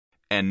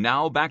And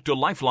now back to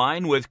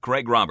Lifeline with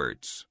Craig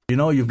Roberts. You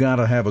know you've got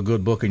to have a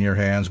good book in your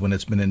hands when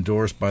it's been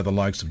endorsed by the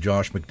likes of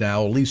Josh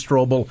McDowell, Lee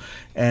Strobel,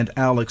 and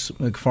Alex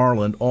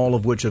McFarland, all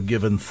of which have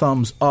given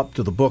thumbs up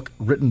to the book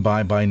written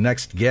by my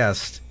next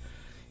guest.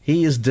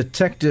 He is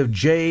Detective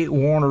J.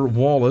 Warner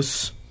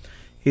Wallace.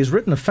 He's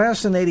written a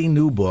fascinating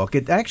new book.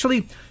 It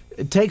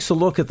takes a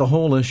look at the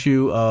whole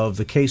issue of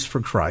the case for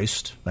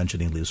Christ,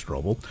 mentioning Lee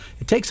Strobel.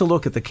 It takes a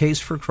look at the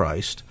case for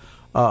Christ,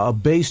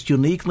 based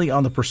uniquely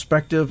on the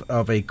perspective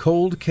of a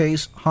cold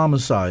case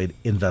homicide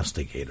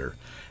investigator.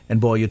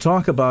 And boy, you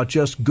talk about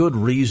just good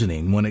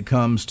reasoning when it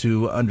comes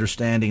to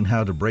understanding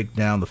how to break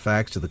down the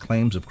facts of the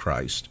claims of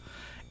Christ,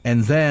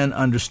 and then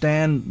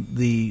understand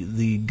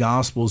the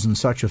Gospels in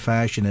such a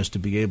fashion as to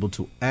be able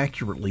to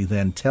accurately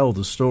then tell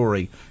the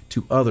story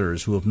to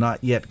others who have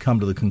not yet come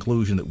to the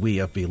conclusion that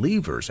we as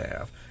believers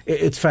have.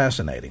 It's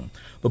fascinating.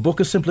 The book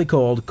is simply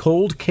called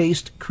Cold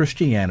Case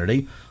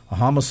Christianity. A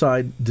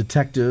homicide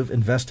detective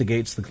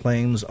investigates the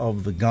claims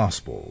of the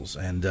Gospels.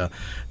 And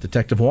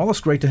Detective Wallace,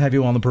 great to have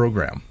you on the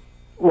program.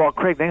 Well,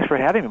 Craig, thanks for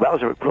having me. That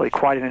was really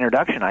quite an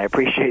introduction. I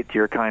appreciate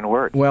your kind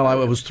words. Well, I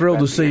was thrilled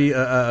to see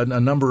a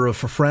number of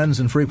friends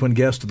and frequent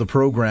guests of the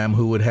program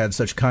who had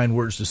such kind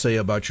words to say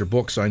about your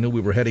book, so I knew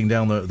we were heading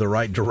down the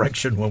right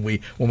direction when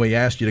we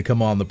asked you to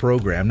come on the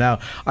program. Now,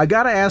 I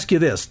got to ask you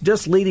this,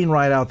 just leading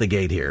right out the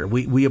gate here.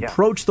 We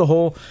approach the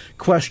whole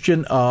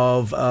question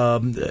of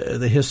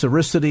the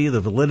historicity,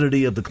 the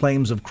validity of the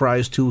claims of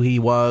Christ, who he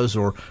was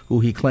or who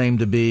he claimed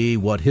to be,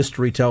 what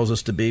history tells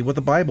us to be, what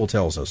the Bible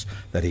tells us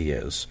that he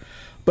is.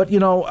 But, you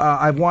know,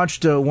 I've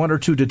watched one or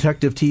two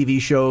detective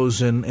TV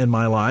shows in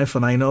my life,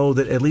 and I know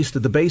that at least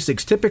at the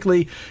basics,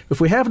 typically,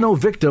 if we have no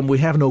victim, we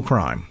have no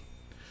crime.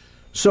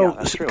 So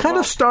kind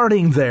of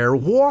starting there,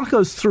 walk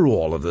us through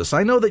all of this.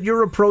 I know that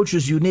your approach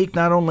is unique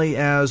not only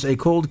as a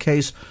cold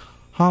case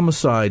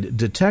homicide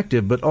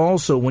detective, but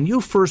also when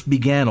you first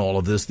began all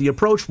of this, the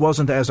approach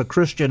wasn't as a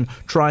Christian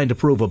trying to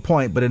prove a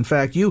point, but in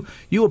fact, you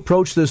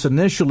approached this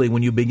initially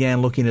when you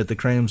began looking at the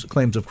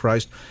claims of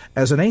Christ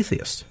as an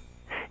atheist.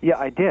 Yeah,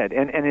 I did,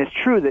 and it's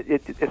true that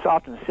it's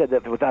often said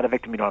that without a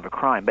victim you don't have a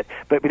crime, but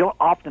we don't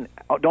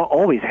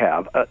always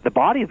have the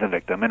body of the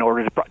victim in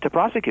order to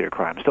prosecute a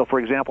crime. So, for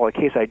example, a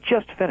case I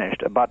just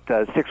finished about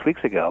 6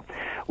 weeks ago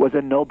was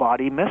a no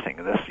body missing.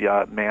 This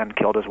man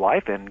killed his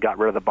wife and got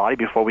rid of the body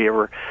before we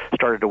ever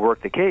started to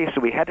work the case,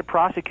 so we had to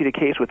prosecute a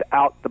case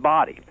without the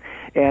body.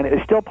 And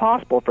it's still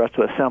possible for us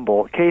to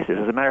assemble cases.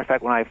 As a matter of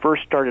fact, when I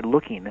first started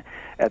looking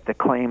at the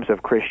claims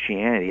of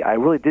Christianity, I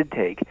really did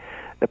take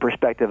the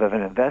perspective of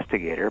an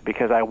investigator,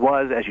 because I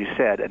was, as you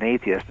said, an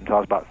atheist until I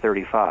was about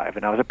 35,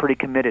 and I was a pretty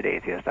committed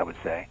atheist, I would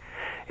say.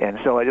 And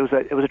so it was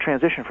a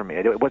transition for me.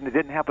 It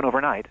didn't happen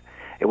overnight.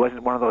 It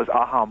wasn't one of those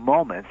aha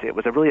moments. It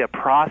was really a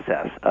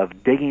process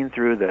of digging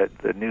through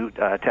the New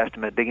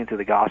Testament, digging through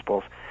the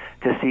Gospels,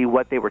 to see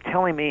what they were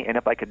telling me and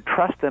if I could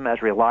trust them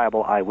as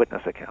reliable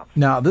eyewitness accounts.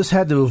 Now, this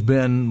had to have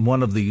been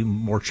one of the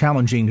more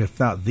challenging, if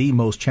not the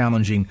most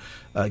challenging,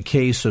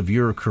 case of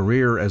your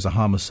career as a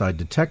homicide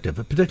detective,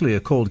 particularly a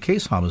cold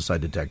case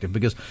homicide detective,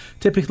 because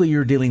typically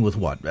you're dealing with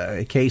what?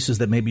 Cases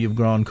that maybe you've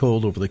gone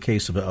cold over the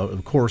case of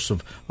a course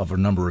of a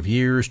number of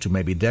years to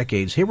maybe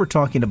decades. Here we're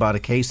talking about a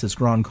case that's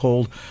gone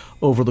cold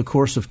over the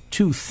course of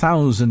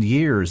 2,000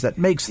 years. That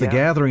makes the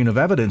gathering of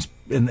evidence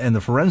and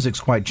the forensics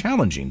quite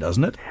challenging,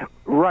 doesn't it?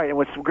 Right, and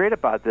what's great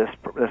about this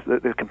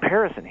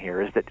comparison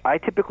here is that I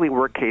typically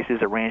work cases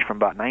that range from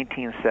about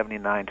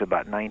 1979 to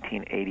about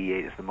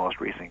 1988 is the most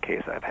recent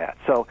case I've had.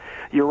 So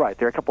you're right,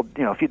 they're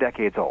a few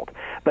decades old.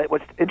 But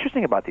what's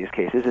interesting about these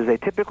cases is they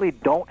typically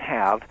don't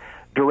have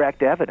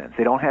direct evidence.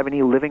 They don't have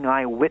any living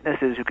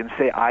eyewitnesses who can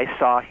say, I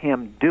saw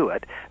him do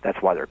it.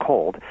 That's why they're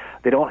cold.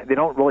 They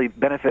don't really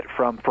benefit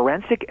from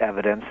forensic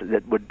evidence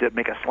that would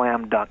make a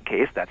slam dunk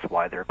case. That's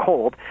why they're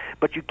cold.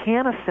 But you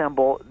can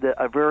assemble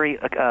a very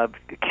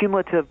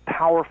cumulative,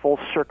 powerful,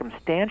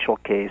 circumstantial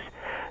case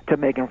to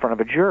make in front of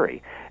a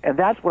jury. And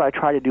that's what I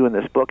try to do in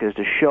this book, is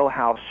to show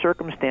how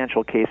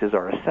circumstantial cases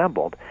are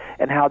assembled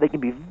and how they can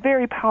be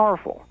very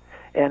powerful.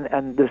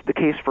 And the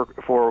case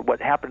for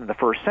what happened in the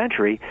first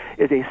century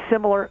is a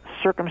similar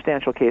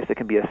circumstantial case that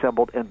can be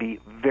assembled and be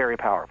very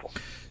powerful.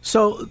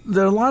 So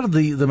there are a lot of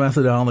the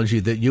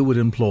methodology that you would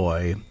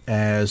employ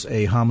as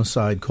a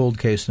homicide cold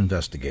case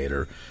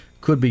investigator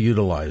could be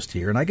utilized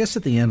here. And I guess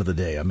at the end of the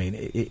day, I mean,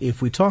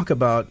 if we talk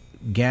about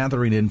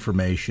gathering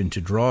information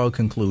to draw a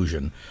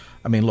conclusion,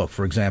 I mean, look,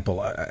 for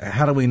example,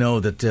 how do we know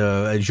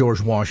that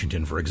George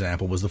Washington, for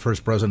example, was the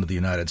first president of the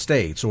United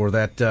States, or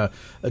that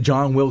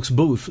John Wilkes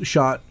Booth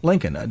shot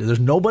Lincoln? There's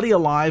nobody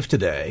alive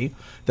today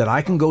that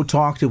I can go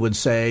talk to and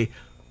say,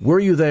 were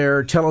you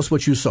there? Tell us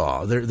what you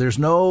saw. There's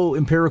no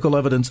empirical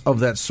evidence of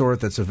that sort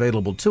that's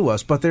available to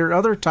us, but there are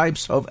other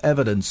types of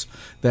evidence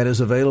that is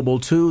available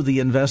to the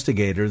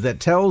investigator that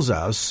tells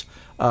us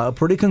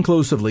pretty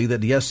conclusively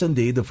that, yes,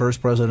 indeed, the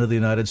first president of the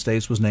United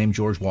States was named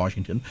George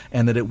Washington,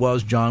 and that it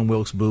was John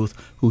Wilkes Booth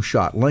who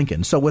shot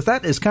Lincoln. So with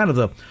that as kind of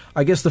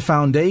the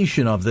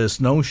foundation of this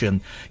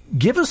notion,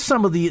 give us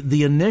some of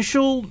the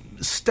initial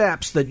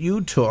steps that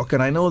you took,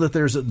 and I know that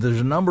there's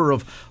a number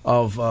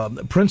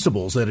of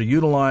principles that are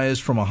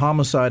utilized from a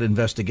homicide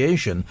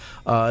investigation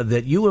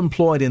that you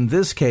employed in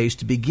this case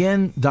to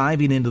begin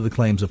diving into the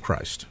claims of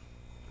Christ.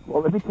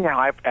 Well, let me tell you how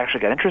I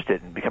actually got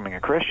interested in becoming a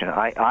Christian.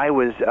 I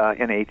was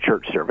in a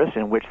church service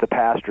in which the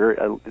pastor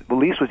at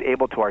least was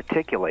able to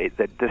articulate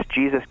that this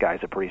Jesus guy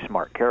is a pretty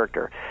smart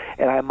character,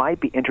 and I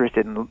might be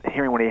interested in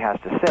hearing what he has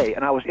to say.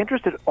 And I was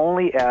interested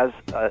only as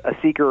a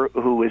seeker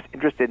who was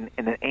interested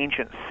in an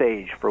ancient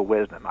sage for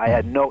wisdom. I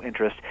had no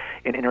interest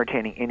in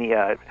entertaining any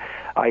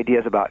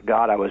ideas about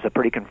God. I was a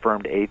pretty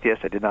confirmed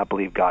atheist. I did not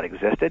believe God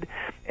existed.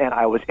 And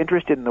I was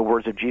interested in the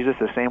words of Jesus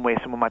the same way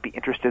someone might be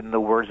interested in the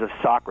words of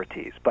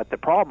Socrates. But the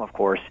problem, of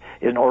course,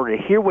 is in order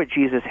to hear what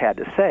Jesus had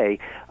to say,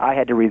 I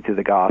had to read through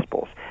the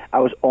Gospels. I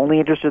was only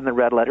interested in the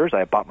red letters.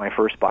 I bought my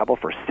first Bible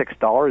for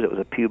 $6. It was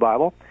a Pew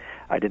Bible.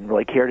 I didn't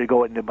really care to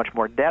go into much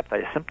more depth.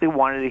 I simply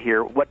wanted to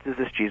hear, what does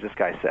this Jesus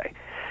guy say?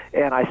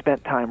 And I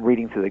spent time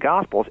reading through the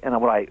Gospels, and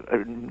what I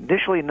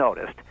initially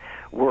noticed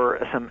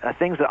were some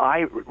things that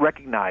I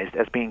recognized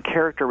as being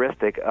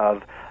characteristic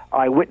of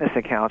eyewitness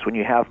accounts when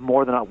you have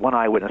more than one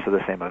eyewitness of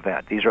the same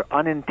event. These are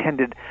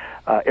unintended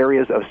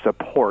areas of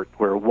support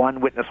where one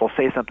witness will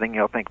say something,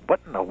 you'll think, what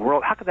in the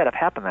world, how could that have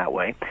happened that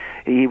way?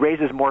 He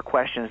raises more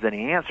questions than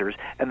he answers,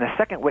 and the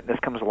second witness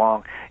comes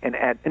along and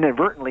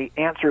inadvertently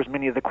answers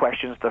many of the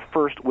questions the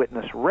first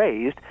witness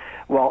raised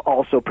while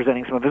also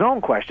presenting some of his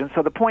own questions.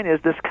 So the point is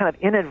this kind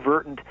of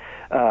inadvertent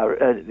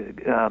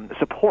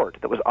support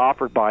that was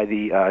offered by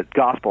the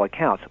gospel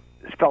accounts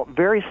felt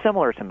very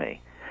similar to me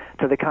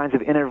to the kinds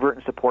of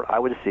inadvertent support I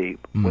would see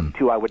when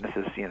two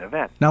eyewitnesses see an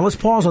event. Now, let's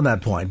pause on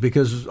that point,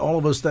 because all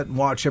of us that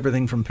watch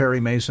everything from Perry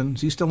Mason,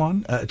 is he still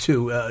on,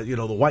 to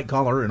the white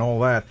collar and all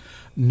that,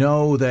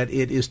 know that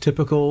it is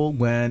typical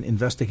when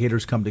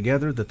investigators come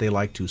together that they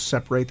like to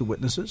separate the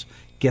witnesses,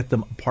 get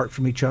them apart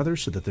from each other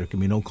so that there can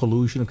be no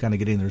collusion of kind of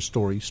getting their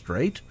story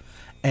straight,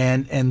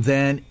 and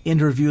then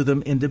interview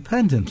them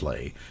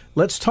independently.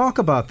 Let's talk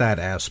about that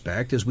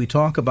aspect as we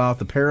talk about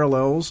the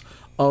parallels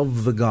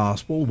of the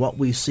gospel, what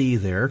we see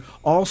there,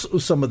 also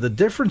some of the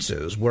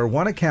differences where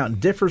one account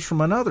differs from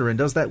another, and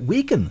does that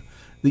weaken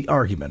the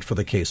argument for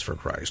the case for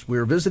Christ.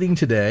 We're visiting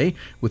today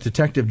with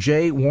Detective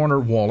J. Warner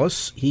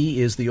Wallace.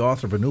 He is the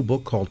author of a new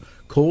book called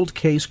Cold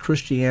Case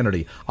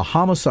Christianity. A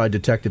homicide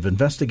detective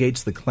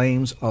investigates the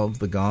claims of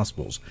the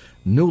Gospels.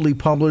 Newly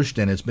published,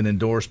 and it's been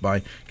endorsed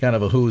by kind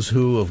of a who's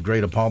who of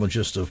great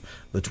apologists of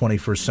the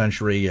 21st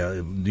century.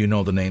 You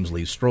know the names.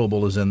 Lee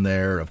Strobel is in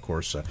there. Of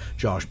course,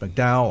 Josh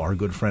McDowell, our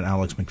good friend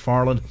Alex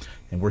McFarland.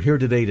 And we're here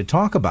today to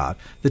talk about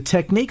the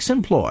techniques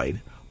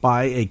employed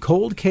by a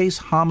cold case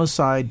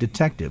homicide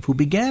detective who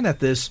began at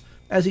this,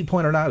 as he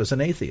pointed out, as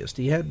an atheist.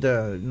 He had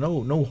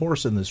no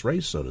horse in this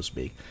race, so to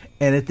speak.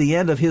 And at the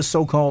end of his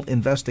so-called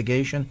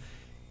investigation,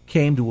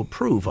 came to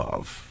approve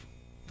of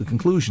the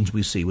conclusions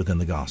we see within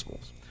the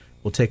Gospels.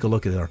 We'll take a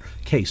look at our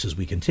case as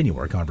we continue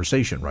our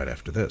conversation right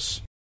after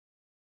this.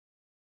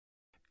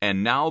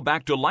 And now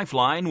back to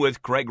Lifeline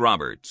with Craig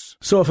Roberts.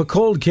 So if a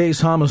cold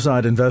case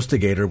homicide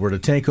investigator were to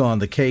take on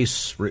the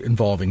case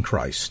involving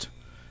Christ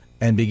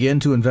and begin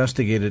to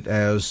investigate it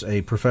as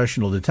a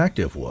professional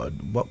detective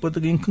would, what would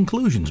the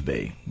conclusions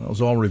be? Well, it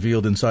was all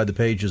revealed inside the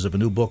pages of a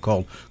new book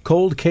called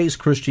Cold Case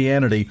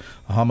Christianity.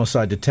 A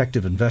homicide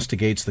detective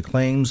investigates the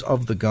claims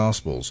of the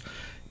Gospels.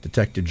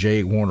 Detective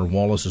J. Warner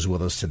Wallace is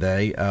with us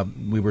today.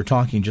 We were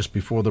talking just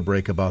before the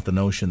break about the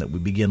notion that we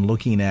begin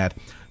looking at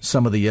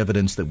some of the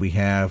evidence that we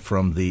have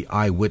from the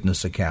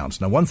eyewitness accounts.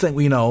 Now, one thing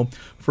we know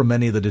from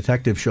many of the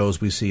detective shows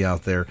we see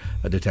out there,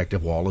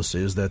 Detective Wallace,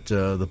 is that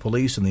the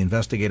police and the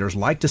investigators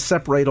like to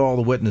separate all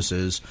the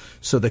witnesses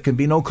so there can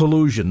be no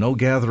collusion, no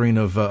gathering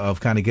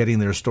of kind of getting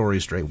their story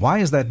straight. Why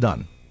is that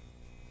done?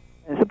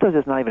 And sometimes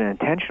it's not even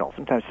intentional.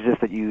 Sometimes it's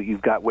just that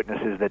you've got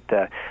witnesses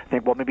that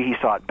think, well, maybe he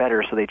saw it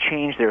better, so they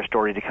change their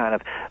story to kind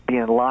of be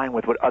in line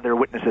with what other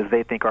witnesses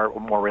they think are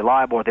more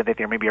reliable, or they think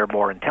they maybe are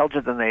more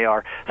intelligent than they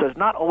are. So it's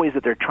not always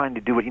that they're trying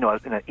to do it,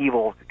 in an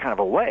evil kind of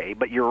a way.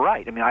 But you're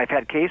right. I mean, I've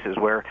had cases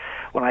where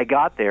when I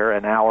got there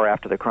an hour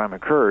after the crime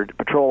occurred,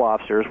 patrol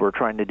officers were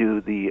trying to do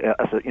the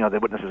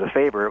witnesses a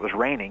favor. It was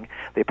raining.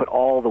 They put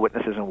all the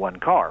witnesses in one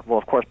car. Well,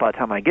 of course, by the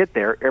time I get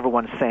there,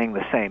 everyone's saying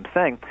the same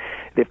thing.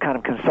 They've kind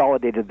of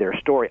consolidated their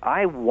story.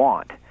 I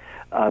want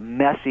a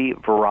messy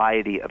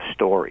variety of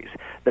stories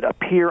that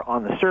appear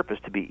on the surface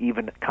to be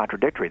even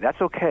contradictory.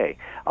 That's okay.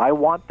 I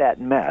want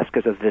that mess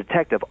because as a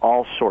detective,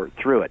 I'll sort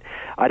through it.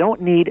 I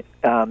don't need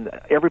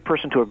every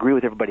person to agree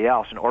with everybody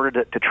else in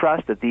order to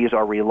trust that these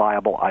are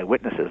reliable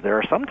eyewitnesses. There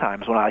are some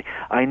times when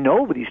I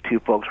know these two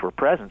folks were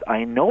present.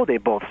 I know they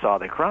both saw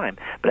the crime,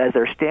 but as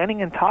they're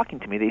standing and talking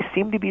to me, they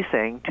seem to be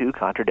saying two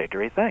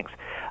contradictory things.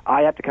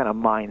 I have to kind of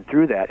mine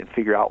through that and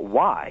figure out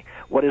why.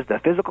 What is the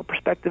physical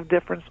perspective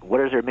difference?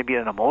 What is there maybe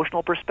an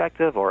emotional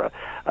perspective or a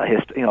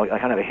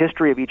kind of a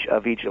history history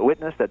of each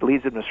witness that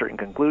leads them to certain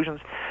conclusions.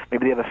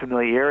 Maybe they have a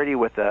familiarity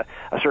with a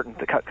certain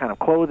kind of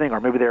clothing, or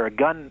maybe they're a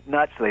gun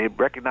nut, so they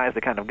recognize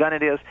the kind of gun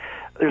it is.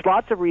 There's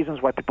lots of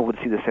reasons why people would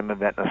see the same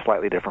event in a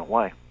slightly different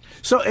way.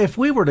 So if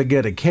we were to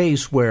get a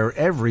case where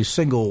every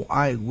single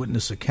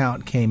eyewitness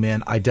account came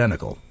in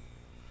identical,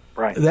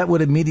 right, that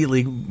would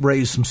immediately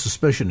raise some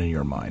suspicion in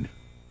your mind.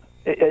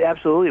 It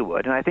absolutely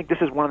would, and I think this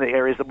is one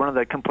of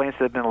the complaints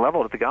that have been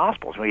leveled at the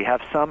Gospels. We have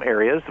some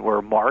areas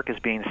where Mark is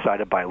being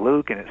cited by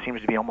Luke, and it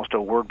seems to be almost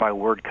a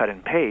word-by-word cut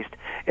and paste.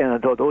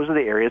 And those are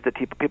the areas that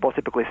people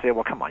typically say,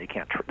 "Well, come on, you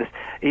can't this."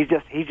 He's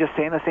just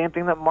saying the same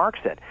thing that Mark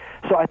said.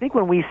 So I think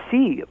when we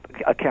see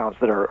accounts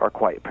that are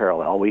quite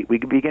parallel, we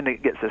begin to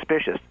get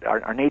suspicious.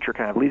 Our nature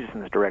kind of leads us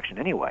in this direction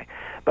anyway.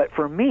 But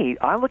for me,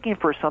 I'm looking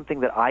for something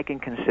that I can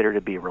consider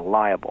to be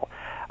reliable.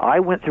 I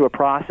went through a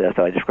process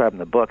that I describe in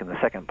the book, in the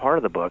second part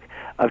of the book,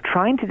 of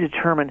trying to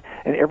determine,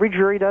 and every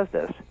jury does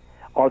this,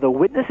 are the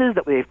witnesses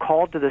that they've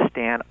called to the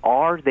stand,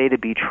 are they to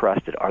be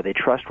trusted? Are they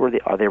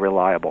trustworthy? Are they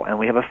reliable? And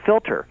we have a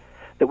filter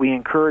that we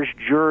encourage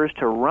jurors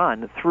to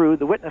run through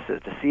the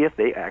witnesses to see if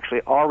they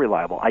actually are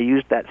reliable. I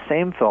used that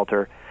same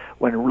filter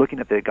when looking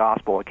at the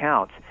gospel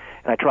accounts,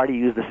 and I try to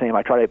use the same.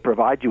 I try to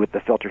provide you with the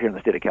filter here in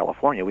the state of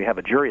California. We have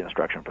a jury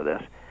instruction for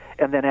this,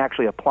 and then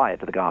actually apply it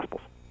to the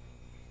Gospels.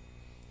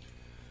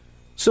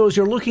 So as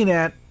you're looking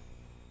at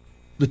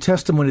the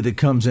testimony that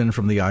comes in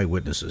from the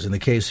eyewitnesses, in the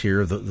case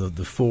here,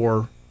 the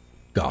four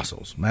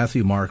Gospels,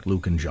 Matthew, Mark,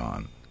 Luke, and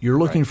John, you're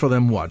looking for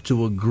them, what,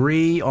 to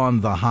agree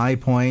on the high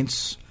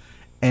points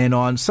and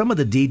on some of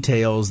the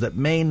details that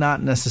may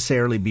not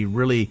necessarily be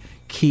really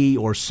key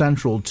or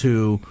central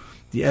to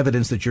the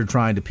evidence that you're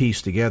trying to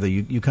piece together.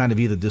 You kind of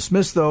either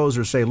dismiss those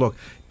or say, look,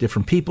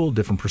 different people,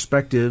 different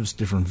perspectives,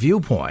 different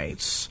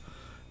viewpoints,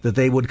 that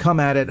they would come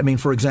at it. I mean,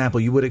 for example,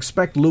 you would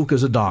expect Luke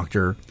as a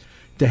doctor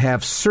to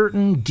have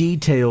certain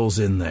details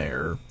in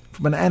there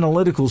from an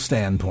analytical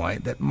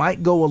standpoint that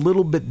might go a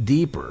little bit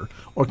deeper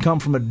or come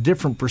from a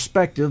different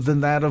perspective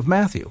than that of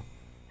Matthew.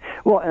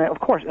 Well, and of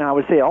course, and I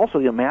would say also,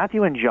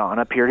 Matthew and John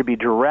appear to be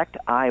direct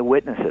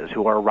eyewitnesses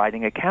who are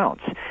writing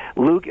accounts.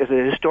 Luke is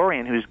a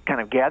historian who's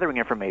kind of gathering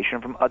information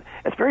from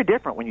it's very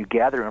different when you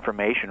gather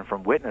information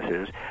from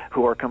witnesses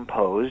who are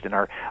composed and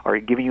are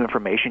giving you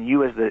information.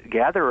 You, as the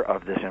gatherer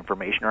of this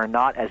information, are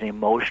not as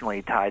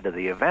emotionally tied to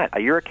the event.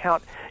 Your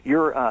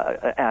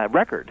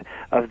record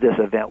of this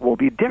event will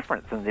be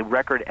different than the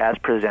record as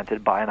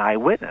presented by an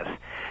eyewitness.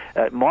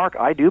 Mark,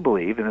 I do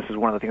believe, and this is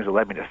one of the things that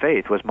led me to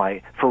faith, was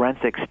my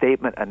forensic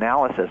statement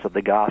analysis of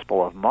the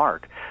Gospel of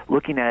Mark,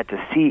 looking at it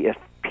to see if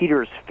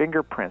Peter's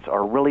fingerprints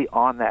are really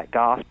on that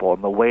Gospel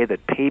in the way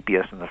that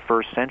Papias in the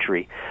first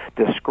century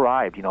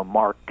described,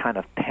 Mark kind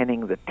of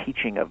penning the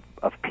teaching of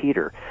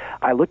Peter.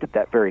 I looked at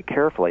that very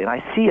carefully, and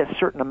I see a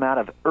certain amount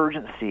of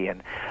urgency,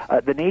 and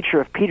the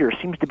nature of Peter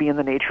seems to be in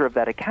the nature of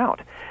that account.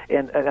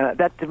 And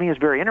that, to me, is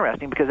very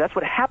interesting because that's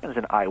what happens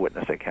in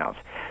eyewitness accounts.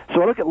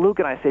 So I look at Luke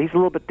and I say he's a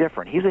little bit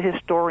different. He's a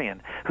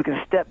historian who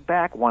can step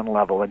back one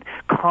level and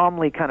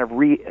calmly kind of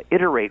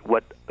reiterate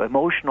what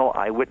emotional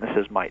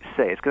eyewitnesses might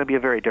say. It's going to be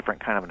a very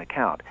different kind of an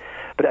account.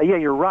 But yeah,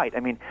 you're right. I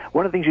mean,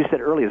 one of the things you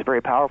said earlier is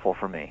very powerful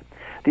for me.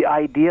 The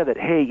idea that,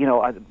 hey,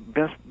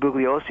 Vince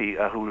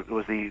Bugliosi, who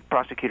was the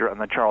prosecutor on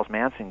the Charles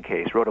Manson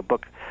case, wrote a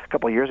book a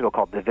couple of years ago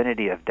called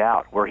Divinity of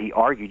Doubt, where he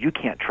argued you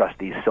can't trust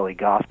these silly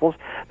Gospels.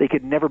 They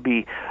could never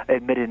be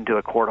admitted into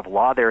a court of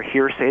law. They're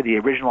hearsay. The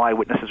original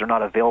eyewitnesses are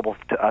not available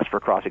to us for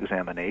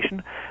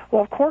cross-examination.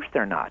 Well, of course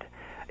they're not.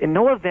 In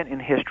no event in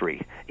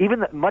history,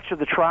 even much of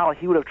the trial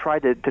he would have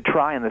tried to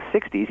try in the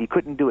 60s, he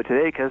couldn't do it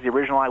today because the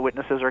original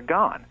eyewitnesses are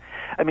gone.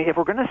 I mean, if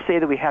we're going to say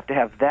that we have to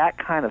have that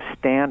kind of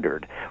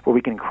standard where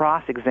we can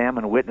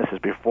cross-examine witnesses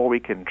before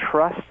we can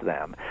trust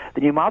them,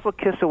 then you might as well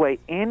kiss away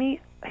any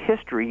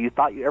history you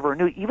thought you ever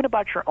knew, even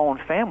about your own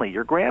family,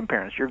 your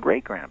grandparents, your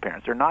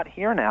great-grandparents. They're not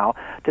here now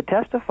to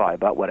testify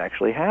about what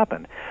actually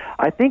happened.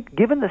 I think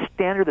given the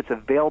standard that's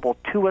available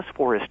to us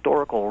for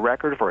historical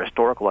record, for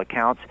historical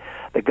accounts,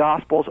 the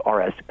Gospels are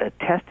as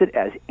attested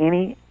as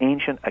any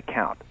ancient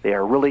account. They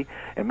are really,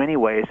 in many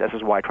ways, this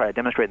is why I try to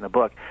demonstrate in the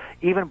book,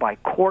 even by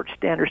court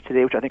standards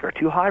today, which I think are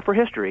too high for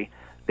history,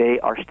 they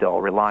are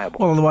still reliable.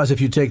 Well, otherwise, if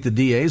you take the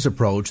DA's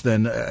approach,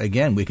 then,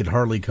 again, we could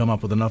hardly come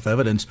up with enough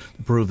evidence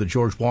to prove that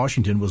George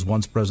Washington was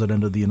once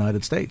president of the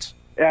United States.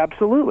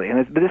 Absolutely,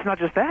 but it's not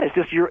just that. It's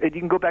just you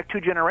can go back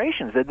 2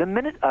 generations. The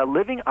minute a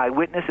living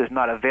eyewitness is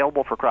not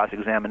available for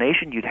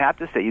cross-examination, you'd have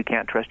to say you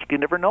can't trust, you can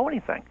never know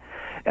anything.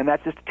 And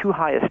that's just too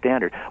high a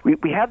standard.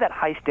 We have that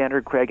high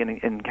standard, Craig,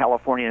 in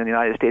California and in the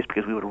United States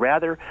because we would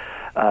rather,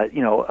 let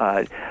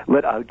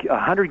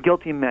 100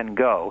 guilty men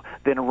go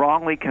than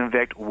wrongly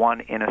convict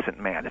one innocent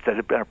man. It's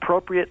an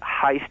appropriate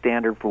high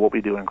standard for what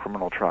we do in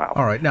criminal trial.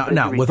 All right.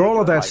 Now, with all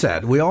of that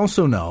said, we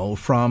also know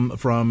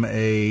from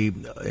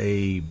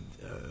a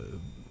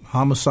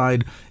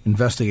homicide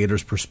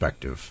investigator's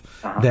perspective,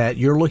 that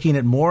you're looking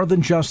at more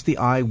than just the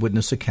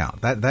eyewitness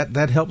account.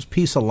 That helps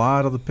piece a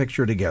lot of the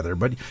picture together.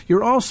 But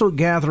you're also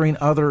gathering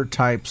other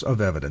types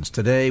of evidence.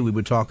 Today, we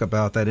would talk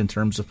about that in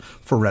terms of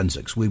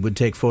forensics. We would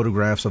take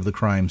photographs of the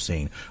crime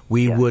scene.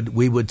 We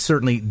would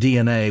certainly,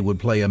 DNA would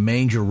play a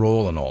major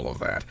role in all of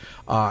that.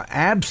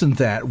 Absent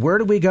that, where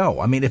do we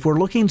go? I mean, if we're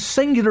looking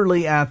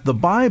singularly at the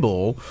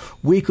Bible,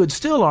 we could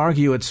still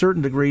argue at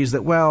certain degrees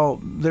that, well,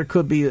 there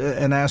could be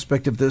an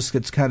aspect of this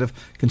that's kind of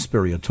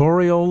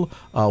conspiratorial.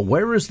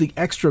 Where is the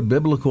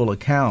extra-biblical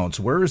accounts?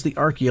 Where is the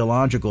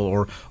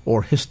archaeological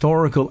or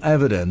historical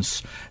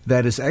evidence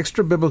that is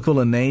extra-biblical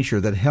in nature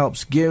that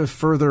helps give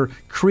further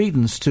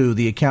credence to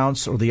the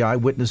accounts or the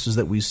eyewitnesses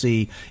that we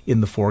see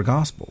in the four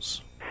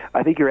Gospels?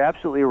 I think you're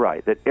absolutely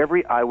right that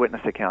every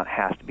eyewitness account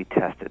has to be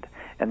tested.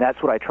 And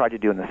that's what I tried to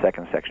do in the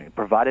second section,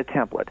 provide a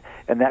template.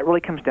 And that really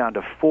comes down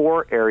to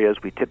four areas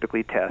we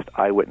typically test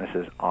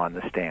eyewitnesses on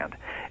the stand.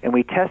 And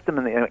we test them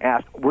and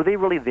ask, were they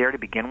really there to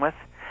begin with?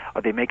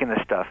 Are they making this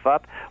stuff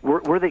up?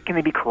 Can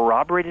they be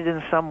corroborated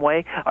in some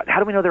way? How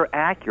do we know they're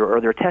accurate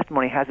or their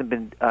testimony hasn't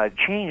been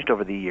changed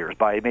over the years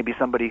by maybe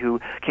somebody who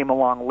came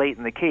along late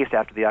in the case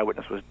after the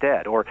eyewitness was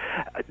dead? Or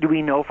do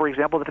we know, for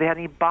example, that they had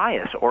any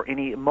bias or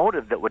any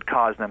motive that would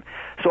cause them?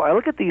 So I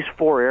look at these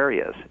four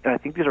areas, and I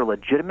think these are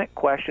legitimate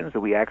questions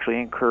that we actually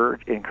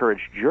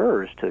encourage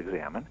jurors to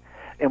examine,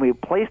 and we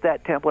place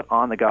that template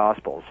on the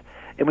Gospels.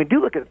 And we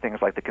do look at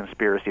things like the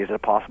conspiracy. Is it a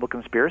possible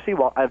conspiracy?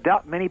 Well, I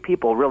doubt many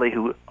people really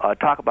who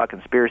talk about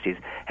conspiracies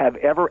have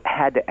ever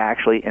had to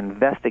actually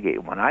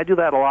investigate one. I do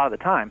that a lot of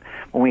the time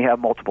when we have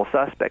multiple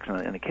suspects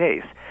in a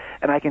case.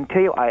 And I can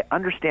tell you, I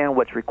understand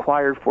what's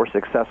required for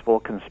successful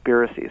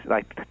conspiracies. And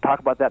I talk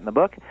about that in the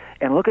book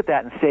and look at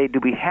that and say, do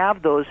we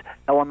have those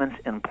elements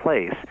in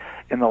place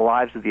in the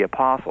lives of the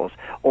apostles?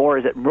 Or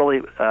is it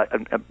really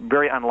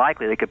very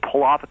unlikely they could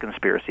pull off a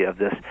conspiracy of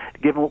this,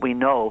 given what we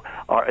know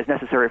is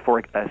necessary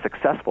for a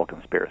successful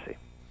conspiracy?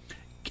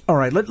 All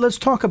right, let's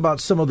talk about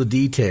some of the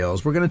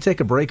details. We're going to take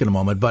a break in a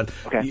moment, but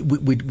okay.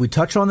 we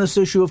touch on this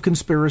issue of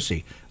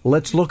conspiracy.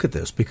 Let's look at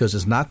this, because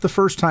it's not the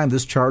first time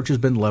this charge has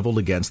been leveled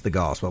against the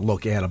gospel.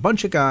 Look, you had a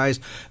bunch of guys,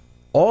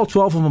 all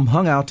 12 of them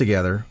hung out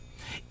together.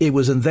 It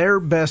was in their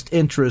best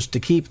interest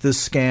to keep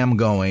this scam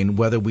going,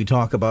 whether we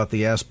talk about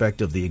the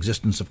aspect of the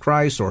existence of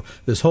Christ or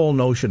this whole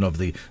notion of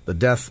the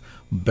death,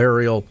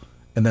 burial,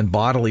 and then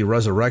bodily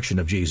resurrection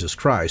of Jesus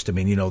Christ. I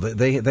mean, you know,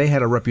 they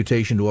had a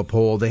reputation to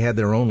uphold. They had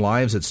their own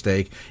lives at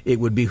stake. It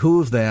would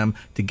behoove them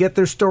to get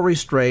their story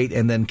straight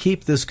and then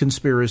keep this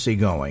conspiracy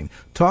going.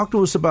 Talk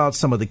to us about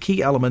some of the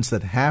key elements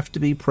that have to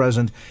be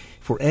present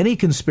for any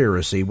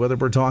conspiracy, whether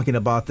we're talking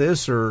about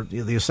this or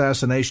the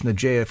assassination of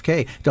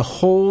JFK, to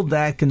hold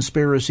that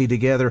conspiracy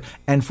together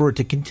and for it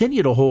to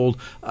continue to hold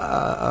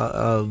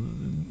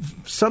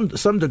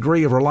some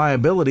degree of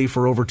reliability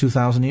for over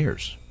 2,000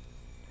 years.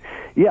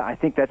 Yeah, I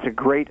think that's a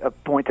great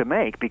point to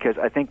make, because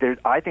I think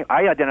I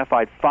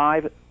identified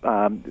 5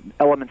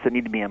 elements that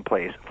need to be in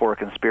place for a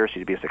conspiracy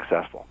to be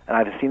successful. And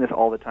I've seen this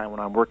all the time when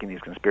I'm working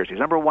these conspiracies.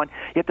 Number one,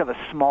 you have to have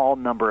a small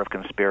number of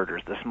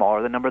conspirators. The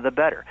smaller the number, the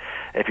better.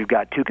 If you've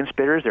got 2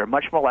 conspirators, they're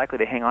much more likely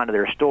to hang on to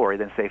their story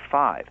than, say,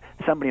 5.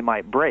 Somebody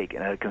might break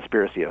in a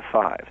conspiracy of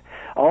 5.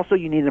 Also,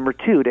 you need, number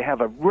 2, to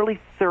have a really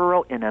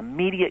thorough and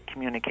immediate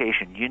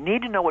communication. You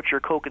need to know what your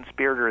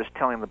co-conspirator is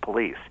telling the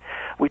police.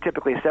 We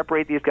typically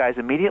separate these guys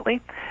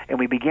immediately, and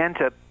we begin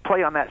to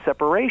play on that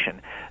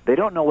separation. They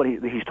don't know what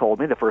he's told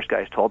me, the first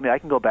guy's told me. I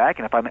can go back,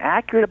 and if I'm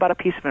accurate about a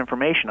piece of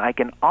information, I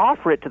can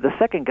offer it to the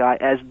second guy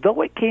as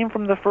though it came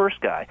from the first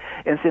guy.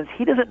 And since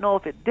he doesn't know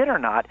if it did or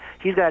not,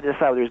 he's got to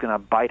decide whether he's going to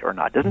bite or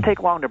not. It doesn't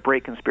take long to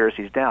break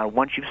conspiracies down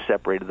once you've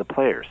separated the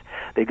players.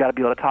 They've got to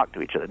be able to talk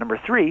to each other. Number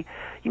 3,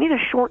 you need a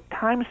short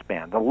time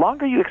span. The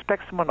longer you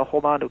expect someone to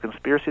hold on to a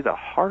conspiracy, the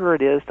harder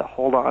it is to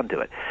hold on to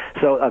it.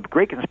 So a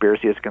great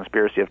conspiracy is a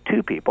conspiracy of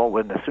 2 people,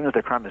 when as soon as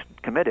the crime is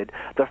committed,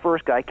 the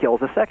first guy kills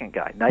the second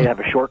guy. Now you have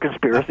a short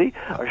conspiracy,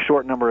 a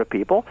short number of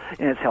people,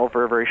 and it's held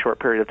for a very short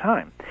period of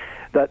time.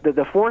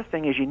 The fourth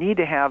thing is you need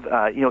to have,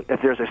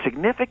 if there's a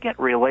significant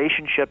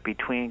relationship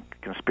between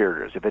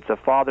conspirators, if it's a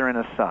father and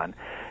a son,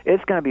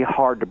 it's going to be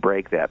hard to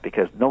break that,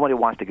 because nobody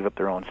wants to give up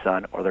their own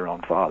son or their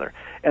own father.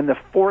 And the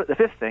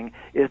fifth thing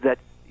is that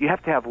you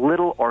have to have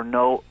little or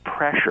no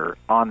pressure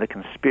on the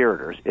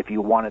conspirators if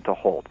you want it to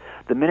hold.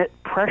 The minute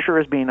pressure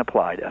is being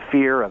applied, a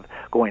fear of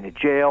going to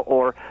jail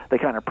or the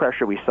kind of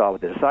pressure we saw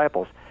with the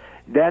disciples,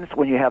 that's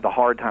when you have the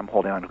hard time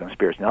holding on to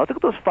conspiracy. Now, let's look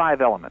at those 5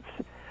 elements.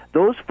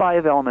 Those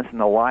 5 elements in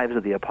the lives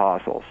of the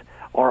apostles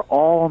are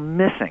all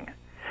missing.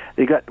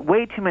 You've got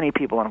way too many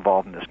people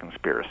involved in this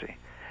conspiracy.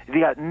 You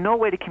got no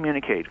way to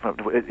communicate.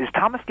 Is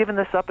Thomas giving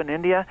this up in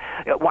India?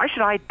 Why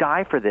should I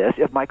die for this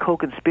if my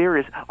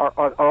co-conspirators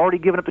are already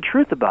giving up the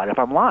truth about it, if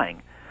I'm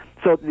lying?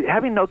 So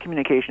having no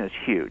communication is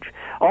huge.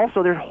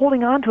 Also, they're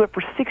holding on to it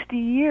for 60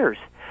 years.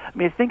 I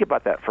mean, think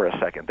about that for a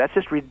second. That's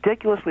just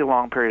ridiculously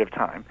long period of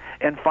time.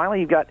 And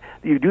finally,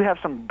 you do have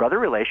some brother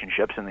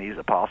relationships in these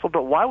apostles,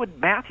 but why would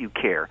Matthew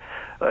care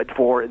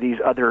for these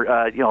other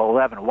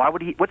 11? Why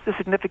would he? What's the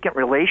significant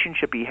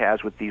relationship he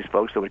has with these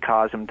folks that would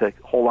cause him to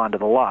hold on to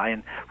the lie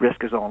and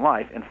risk his own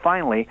life? And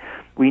finally,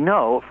 we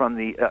know from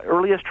the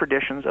earliest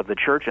traditions of the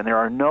church, and there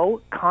are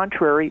no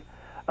contrary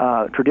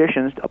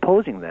traditions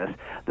opposing this,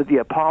 that the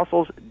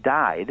apostles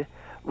died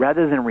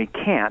rather than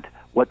recant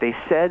what they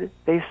said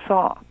they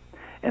saw.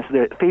 And so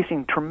they're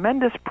facing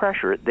tremendous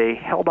pressure. They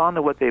held on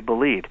to what they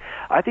believed.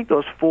 I think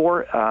those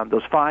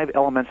 5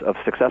 elements of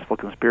successful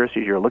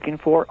conspiracies you're looking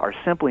for are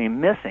simply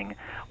missing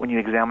when you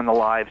examine the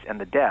lives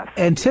and the deaths.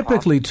 And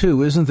typically,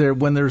 too, isn't there,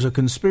 when there's a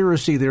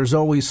conspiracy, there's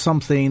always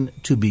something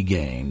to be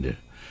gained.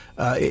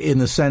 In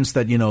the sense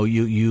that,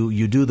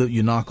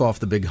 you knock off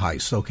the big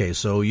heist. Okay,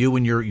 so you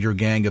and your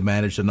gang have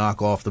managed to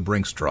knock off the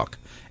Brinks truck,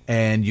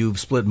 and you've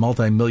split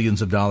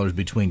multi-millions of dollars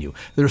between you.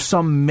 There's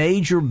some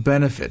major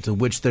benefit to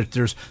which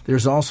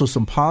there's also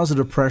some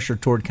positive pressure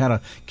toward kind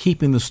of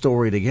keeping the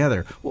story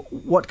together.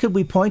 What could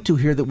we point to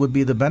here that would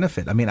be the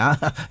benefit? I mean,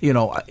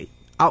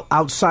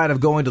 outside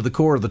of going to the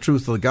core of the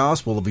truth of the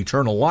gospel of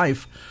eternal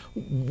life,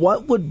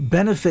 what would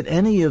benefit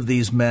any of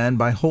these men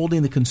by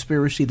holding the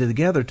conspiracy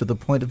together to the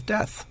point of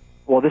death?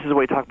 Well, this is what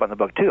we talk about in the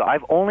book, too.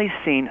 I've only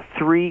seen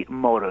 3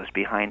 motives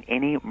behind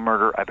any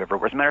murder I've ever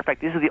worked. As a matter of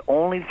fact, these are the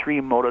only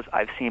 3 motives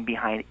I've seen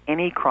behind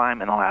any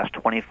crime in the last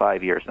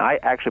 25 years. And I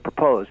actually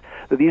propose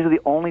that these are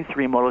the only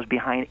 3 motives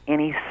behind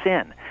any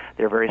sin.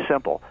 They're very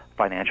simple: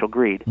 financial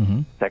greed,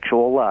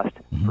 sexual lust,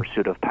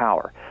 pursuit of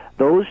power.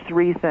 Those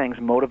 3 things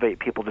motivate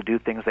people to do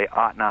things they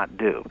ought not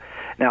do.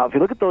 Now, if you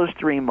look at those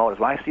 3 motives,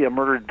 when I see a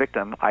murdered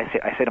victim, I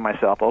say to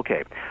myself,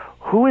 okay,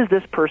 who is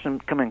this person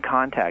come in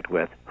contact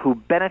with who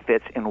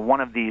benefits in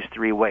one of these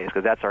 3 ways?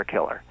 Because that's our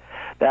killer.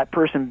 That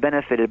person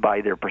benefited by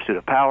either pursuit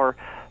of power,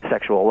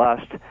 sexual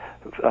lust,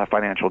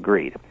 financial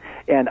greed.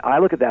 And I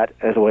look at that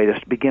as a way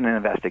to begin an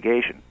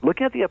investigation.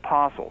 Looking at the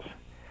apostles,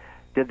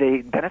 did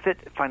they benefit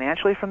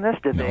financially from this?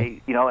 Did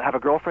they, have a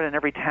girlfriend in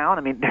every town?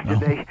 I mean, did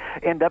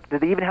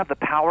they even have the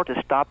power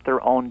to stop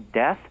their own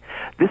death?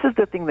 This is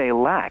the thing they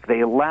lack.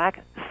 They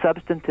lack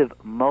substantive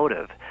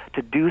motive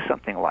to do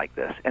something like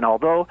this. And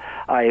although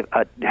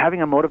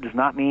having a motive does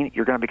not mean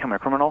you're going to become a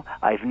criminal,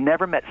 I've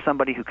never met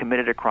somebody who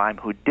committed a crime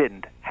who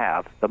didn't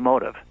have the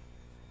motive.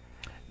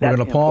 We're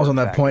going to pause on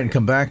that point and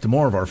come back to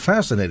more of our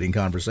fascinating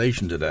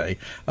conversation today.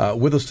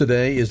 With us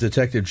today is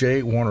Detective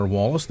J. Warner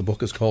Wallace. The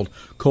book is called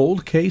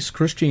Cold Case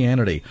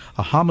Christianity.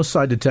 A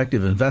homicide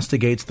detective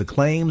investigates the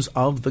claims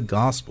of the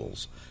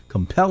Gospels.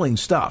 Compelling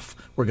stuff.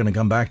 We're going to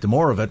come back to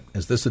more of it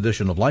as this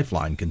edition of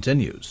Lifeline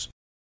continues.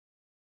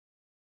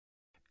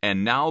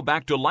 And now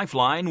back to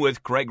Lifeline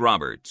with Craig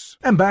Roberts.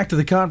 And back to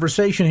the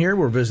conversation here.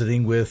 We're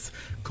visiting with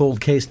cold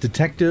case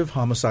detective,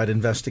 homicide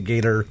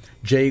investigator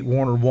J.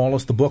 Warner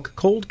Wallace. The book,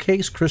 Cold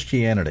Case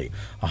Christianity.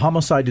 A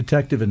homicide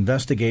detective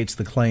investigates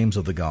the claims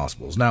of the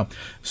Gospels. Now,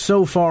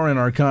 so far in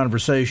our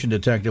conversation,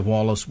 Detective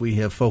Wallace, we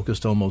have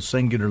focused almost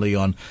singularly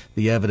on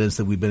the evidence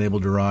that we've been able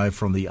to derive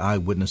from the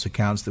eyewitness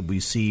accounts that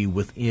we see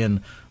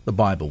within the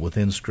Bible,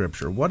 within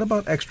Scripture. What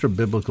about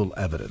extra-biblical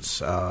evidence?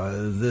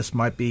 This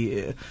might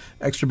be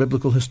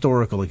extra-biblical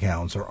historical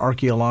accounts or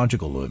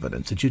archaeological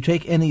evidence. Did you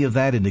take any of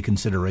that into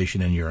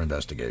consideration in your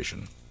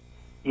investigation?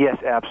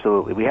 Yes,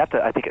 absolutely. We have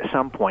to, I think, at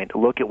some point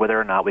look at whether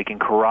or not we can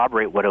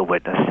corroborate what a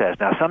witness says.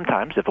 Now,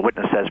 sometimes if a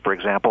witness says, for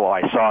example,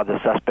 I saw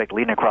the suspect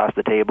lean across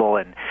the table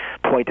and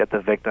point at the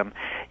victim,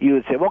 you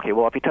would say, okay,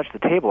 well, if he touched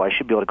the table, I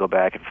should be able to go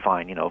back and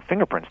find,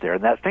 fingerprints there.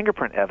 And that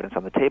fingerprint evidence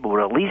on the table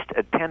would at least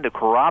tend to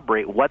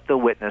corroborate what the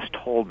witness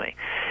told me.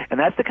 And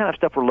that's the kind of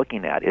stuff we're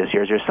looking at is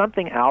there's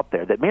something out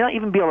there that may not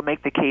even be able to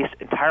make the case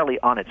entirely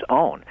on its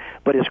own,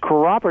 but it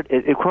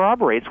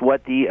corroborates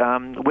what the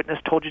witness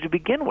told you to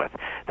begin with.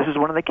 This is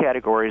one of the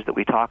categories that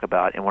we talk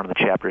about in one of the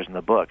chapters in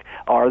the book.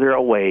 Are there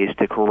ways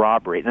to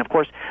corroborate? And of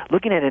course,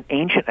 looking at an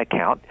ancient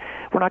account,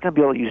 we're not going to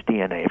be able to use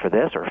DNA for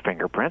this or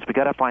fingerprints. We've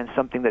got to find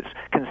something that's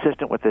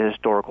consistent with the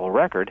historical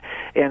record.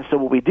 And so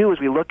what we do is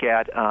we look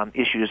at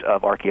issues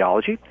of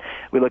archaeology.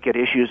 We look at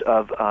issues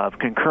of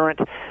concurrent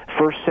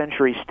first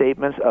century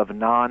statements of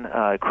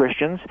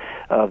non-Christians,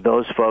 of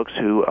those folks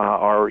who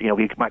are,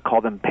 we might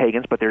call them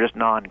pagans, but they're just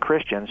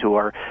non-Christians who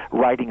are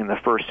writing in the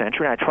first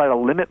century. And I try to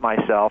limit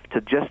myself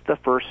to just the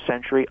first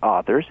century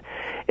authors.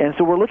 And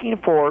so we're looking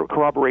for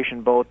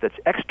corroboration both that's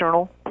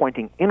external,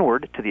 pointing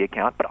inward to the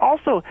account, but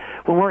also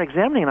when we're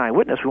examining an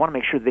eyewitness, we want to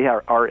make sure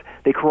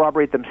they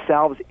corroborate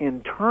themselves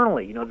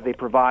internally, that they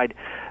provide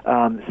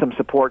some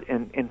support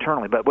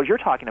internally. But what you're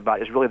talking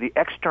about is really the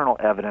external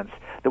evidence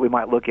that we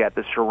might look at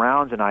that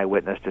surrounds an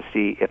eyewitness to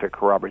see if it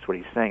corroborates what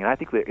he's saying. And I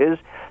think there is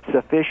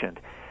sufficient.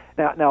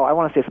 Now I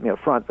want to say something up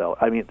front, though.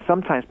 I mean,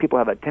 sometimes people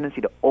have a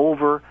tendency to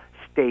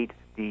overstate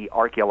the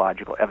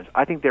archaeological evidence.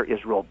 I think there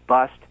is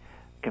robust,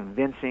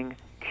 convincing,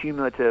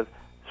 cumulative,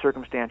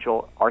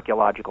 circumstantial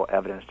archaeological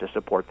evidence to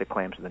support the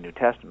claims of the New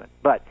Testament.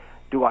 But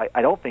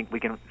I don't think we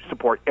can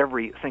support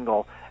every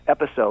single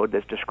episode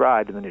that's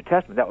described in the New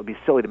Testament. That would be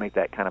silly to make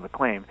that kind of a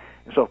claim.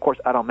 And so, of course,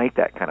 I don't make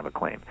that kind of a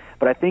claim.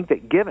 But I think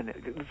that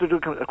let's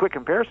do a quick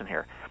comparison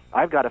here.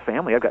 I've got a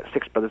family. I've got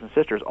 6 brothers and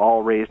sisters,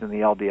 all raised in the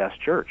LDS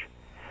Church.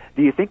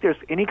 Do you think there's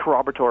any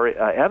corroboratory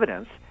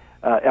evidence,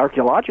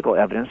 archaeological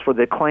evidence, for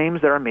the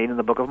claims that are made in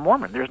the Book of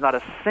Mormon? There's not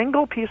a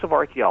single piece of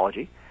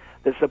archaeology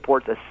that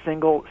supports a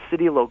single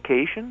city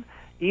location,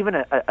 even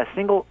a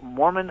single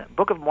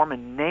Book of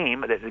Mormon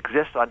name that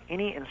exists on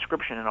any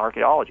inscription in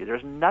archaeology.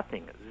 There's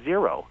nothing,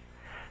 zero.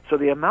 So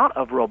the amount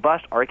of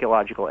robust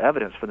archaeological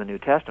evidence for the New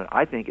Testament,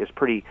 I think, is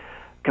pretty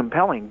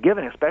compelling,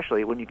 given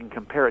especially when you can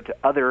compare it to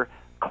other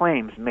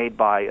claims made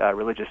by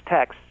religious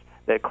texts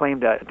that claim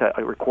to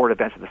record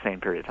events at the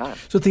same period of time.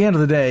 So at the end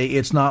of the day,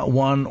 it's not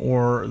one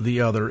or the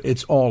other,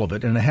 it's all of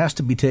it, and it has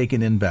to be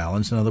taken in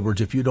balance. In other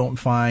words, if you don't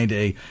find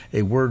a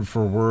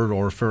word-for-word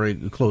or very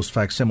close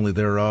facsimile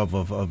thereof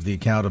of the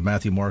account of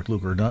Matthew, Mark,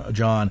 Luke, or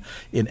John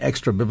in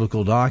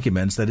extra-biblical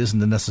documents, that isn't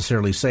to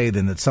necessarily say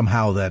then that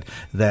somehow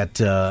that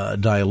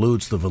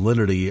dilutes the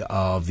validity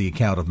of the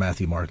account of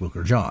Matthew, Mark, Luke,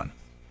 or John.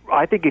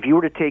 I think if you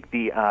were to take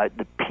the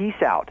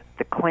piece out,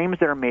 the claims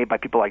that are made by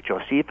people like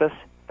Josephus,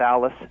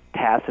 Thallus,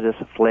 Tacitus,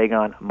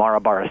 Phlegon,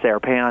 Marabar,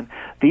 Serpion,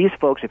 these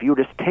folks, if you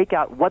were to take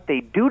out what they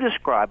do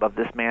describe of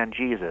this man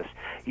Jesus,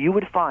 you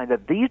would find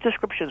that these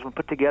descriptions, when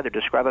put together,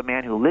 describe a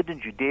man who lived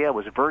in Judea,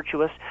 was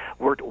virtuous,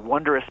 worked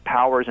wondrous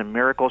powers and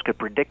miracles, could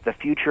predict the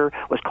future,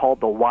 was called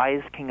the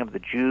wise king of the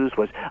Jews,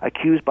 was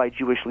accused by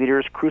Jewish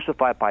leaders,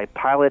 crucified by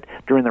Pilate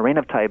during the reign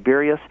of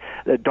Tiberius.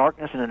 The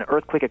darkness and an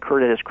earthquake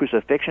occurred at his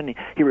crucifixion.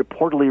 He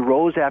reportedly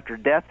rose after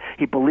death.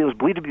 He was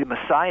believed to be the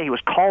Messiah. He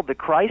was called the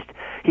Christ.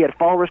 He had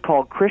followers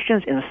called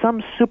Christians. In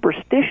some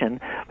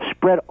superstition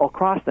spread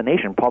across the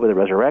nation, probably the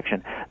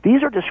resurrection.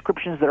 These are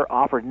descriptions that are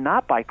offered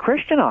not by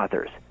Christian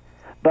authors,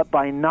 but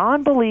by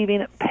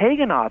non-believing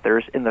pagan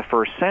authors in the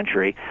first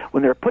century.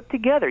 When they're put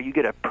together, you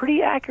get a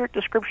pretty accurate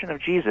description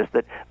of Jesus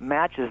that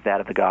matches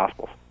that of the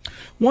Gospels.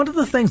 One of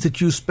the things that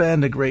you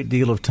spend a great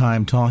deal of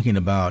time talking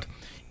about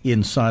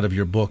inside of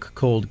your book,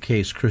 Cold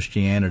Case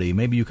Christianity,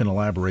 maybe you can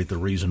elaborate the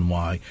reason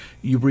why.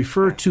 You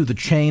refer to the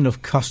chain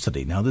of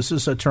custody. Now, this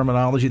is a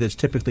terminology that's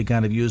typically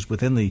kind of used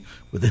within the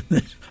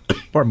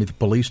the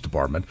police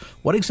department.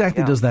 What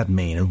exactly does that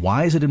mean, and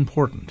why is it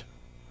important?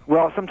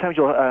 Well, sometimes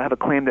you'll have a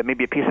claim that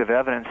maybe a piece of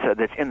evidence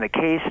that's in the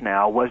case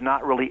now was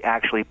not really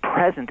actually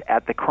present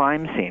at the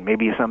crime scene.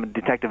 Maybe some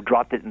detective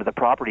dropped it into the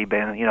property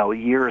bin,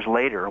 years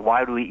later.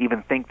 Why do we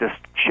even think this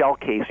shell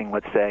casing,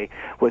 let's say,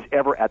 was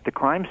ever at the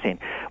crime scene?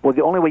 Well,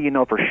 the only way you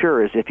know for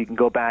sure is if you can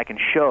go back and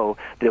show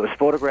that it was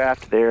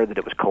photographed there, that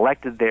it was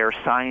collected there,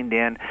 signed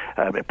in,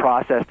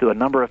 processed through a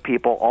number of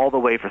people all the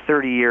way for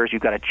 30 years.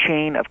 You've got a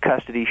chain of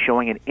custody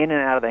showing it in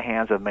and out of the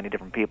hands of many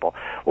different people.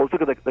 Well,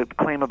 let's look at the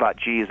claim about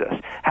Jesus.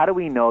 How do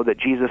we know that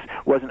Jesus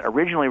wasn't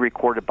originally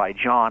recorded by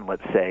John,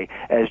 let's say,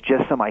 as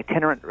just some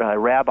itinerant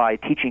rabbi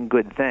teaching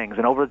good things?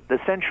 And over the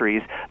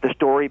centuries, the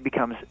story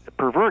becomes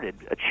perverted,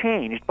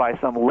 changed by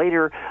some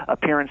later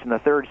appearance in the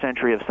 3rd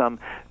century of some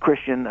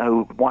Christian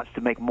who wants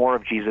to make more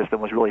of Jesus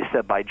than was really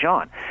said by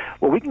John.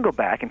 Well, we can go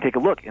back and take a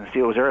look and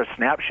see, was there a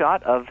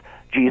snapshot of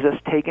Jesus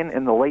taken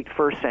in the late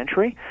 1st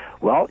century?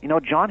 Well,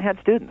 John had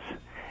students,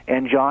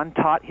 and John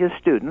taught his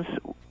students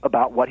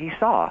about what he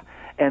saw.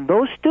 And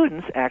those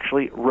students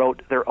actually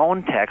wrote their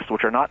own texts,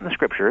 which are not in the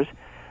Scriptures.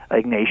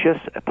 Ignatius,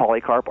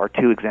 Polycarp are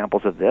 2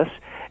 examples of this.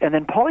 And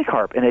then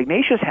Polycarp and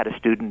Ignatius had a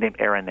student named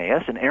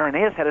Irenaeus, and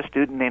Irenaeus had a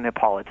student named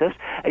Hippolytus.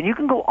 And you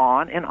can go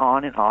on and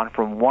on and on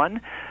from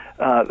one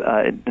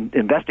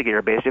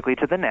investigator basically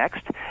to the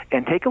next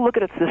and take a look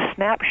at the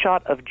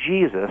snapshot of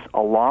Jesus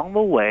along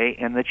the way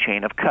in the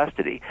chain of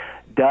custody.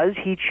 Does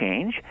he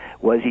change?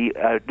 Was he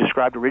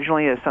described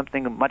originally as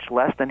something much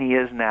less than he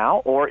is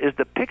now? Or is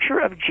the picture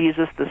of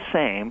Jesus the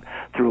same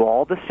through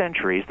all the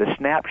centuries, the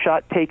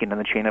snapshot taken in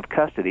the chain of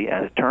custody?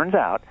 As it turns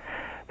out,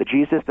 the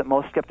Jesus that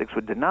most skeptics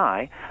would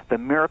deny, the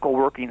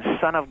miracle-working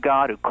Son of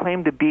God who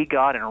claimed to be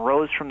God and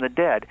rose from the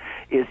dead,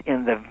 is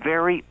in the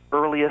very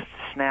earliest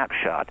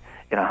snapshot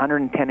in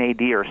 110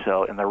 AD or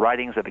so in the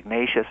writings of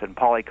Ignatius and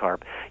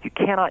Polycarp. You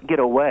cannot get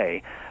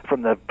away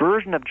from the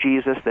version of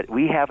Jesus that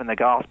we have in the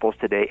Gospels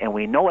today, and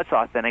we know it's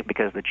authentic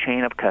because the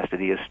chain of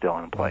custody is still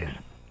in place.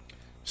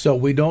 So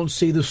we don't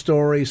see the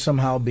story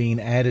somehow being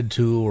added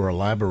to or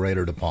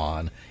elaborated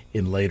upon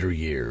in later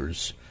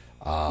years.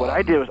 What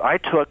I did was I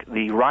took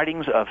the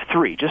writings of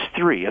just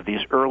three of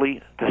these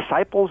early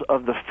disciples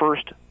of the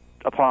first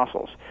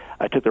apostles.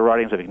 I took the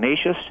writings of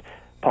Ignatius,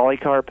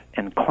 Polycarp,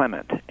 and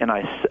Clement, and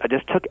I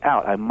just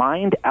I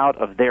mined out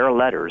of their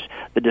letters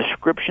the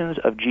descriptions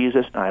of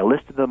Jesus, and I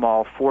listed them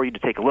all for you to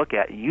take a look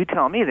at. You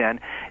tell me then,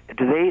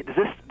 does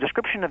this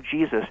description of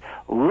Jesus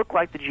look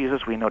like the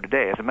Jesus we know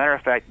today? As a matter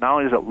of fact, not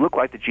only does it look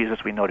like the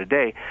Jesus we know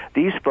today,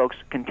 these folks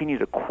continue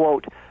to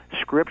quote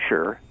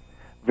Scripture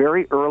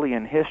very early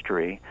in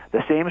history,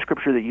 the same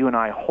Scripture that you and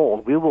I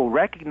hold, we will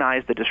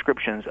recognize the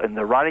descriptions in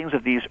the writings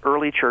of these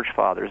early church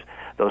fathers,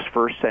 those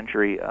first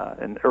century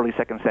and early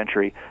second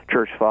century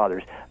church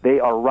fathers. They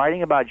are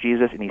writing about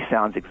Jesus, and he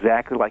sounds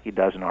exactly like he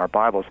does in our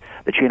Bibles.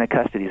 The chain of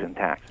custody is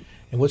intact.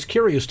 And what's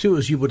curious, too,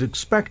 is you would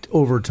expect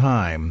over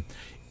time,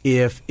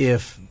 if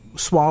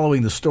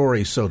swallowing the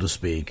story, so to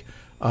speak,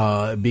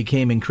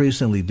 became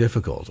increasingly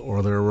difficult,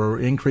 or there were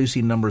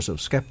increasing numbers of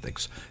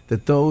skeptics,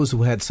 that those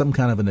who had some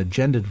kind of an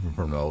agenda to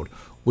promote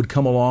would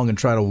come along and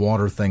try to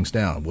water things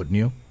down, wouldn't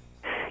you?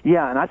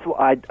 Yeah, and that's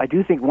I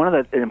do think one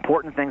of the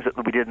important things that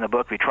we did in the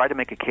book, we tried to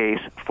make a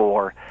case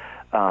for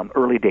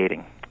early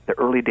dating, the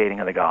early dating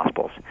of the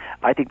Gospels.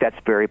 I think that's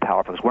very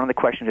powerful. It's one of the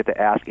questions you have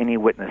to ask any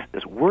witness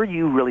is, were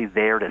you really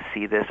there to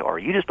see this, or are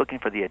you just looking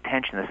for the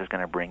attention this is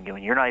going to bring you,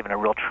 and you're not even a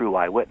real true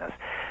eyewitness?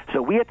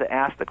 So we have to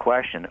ask the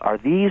question, are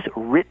these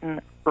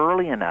written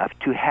early enough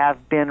to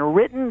have been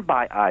written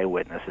by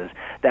eyewitnesses?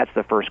 That's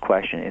the first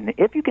question. And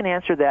if you can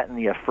answer that in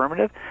the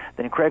affirmative,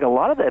 then, Craig, a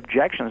lot of the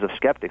objections of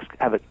skeptics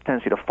have a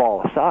tendency to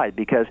fall aside,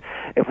 because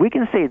if we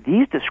can say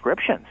these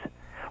descriptions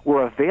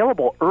were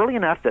available early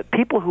enough that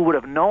people who would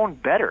have known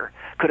better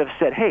could have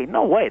said, hey,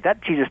 no way,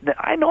 that Jesus,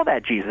 I know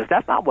that Jesus,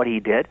 that's not what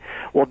he did.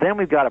 Well, then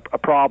we've got a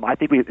problem. I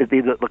think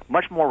they look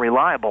much more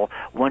reliable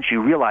once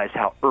you realize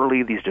how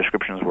early these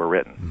descriptions were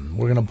written.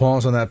 We're going to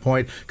pause on that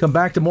point. Come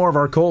back to more of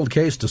our cold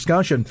case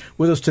discussion.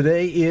 With us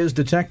today is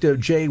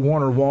Detective J.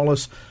 Warner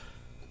Wallace,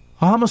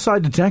 a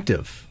homicide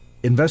detective,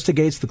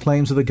 investigates the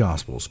claims of the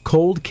Gospels.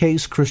 Cold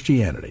Case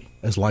Christianity,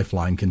 as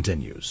Lifeline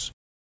continues.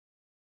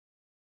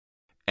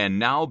 And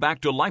now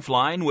back to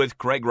Lifeline with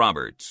Craig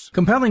Roberts.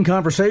 Compelling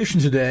conversation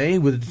today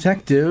with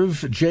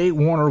Detective J.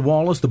 Warner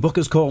Wallace. The book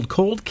is called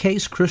Cold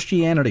Case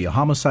Christianity. A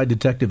homicide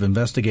detective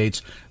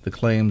investigates the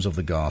claims of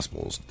the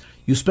Gospels.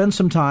 You spend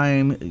some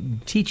time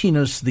teaching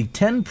us the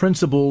 10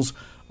 principles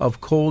of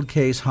cold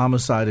case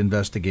homicide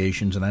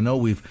investigations, and I know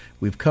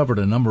we've covered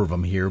a number of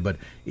them here, but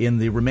in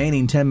the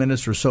remaining 10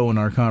 minutes or so in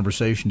our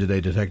conversation today,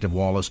 Detective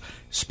Wallace,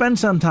 spend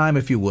some time,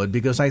 if you would,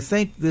 because I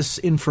think this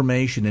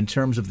information in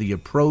terms of the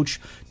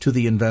approach to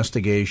the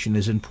investigation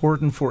is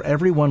important for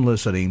everyone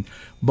listening,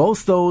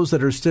 both those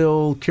that are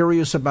still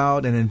curious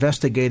about and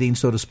investigating,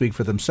 so to speak,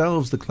 for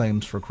themselves the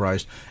claims for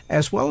Christ,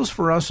 as well as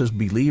for us as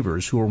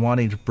believers who are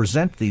wanting to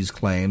present these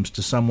claims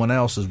to someone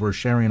else as we're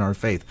sharing our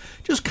faith.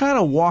 Just kind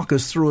of walk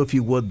us through, if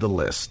you would, the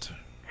list.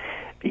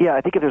 Yeah,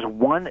 I think if there's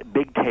one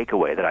big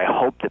takeaway that I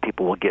hope that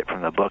people will get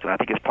from the book, and I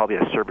think it's probably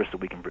a service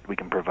that we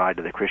can provide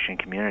to the Christian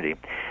community,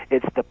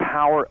 it's the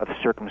power of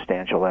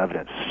circumstantial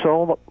evidence.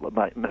 So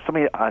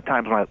many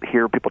times when I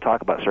hear people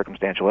talk about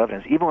circumstantial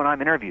evidence, even when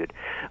I'm interviewed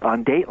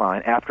on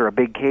Dateline after a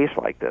big case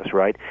like this,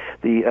 right,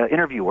 the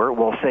interviewer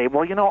will say,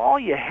 well, you know, all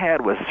you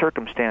had was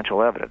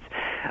circumstantial evidence.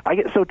 I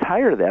get so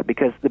tired of that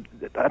because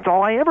that's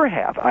all I ever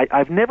have.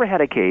 I've never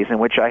had a case in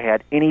which I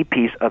had any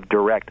piece of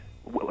direct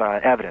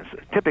evidence.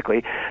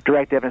 Typically,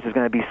 direct evidence is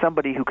going to be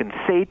somebody who can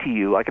say to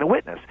you, like a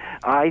witness,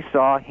 I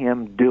saw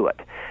him do it.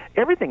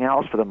 Everything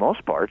else, for the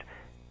most part,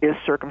 is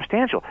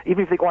circumstantial.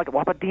 Even if they go, like,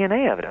 what about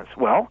DNA evidence?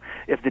 Well,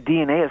 if the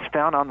DNA is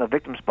found on the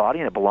victim's body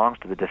and it belongs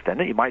to the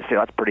defendant, you might say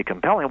that's pretty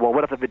compelling. Well,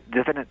 what if the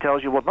defendant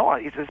tells you, well, no,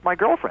 it's my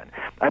girlfriend.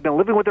 I've been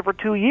living with her for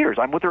 2 years.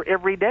 I'm with her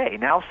every day.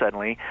 Now,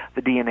 suddenly,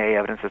 the DNA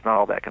evidence is not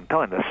all that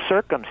compelling. The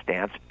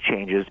circumstance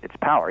changes its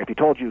power. If he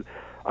told you,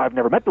 I've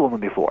never met the woman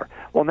before,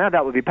 well, now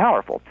that would be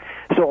powerful.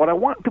 So what I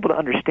want people to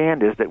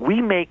understand is that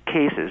we make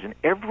cases, and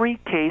every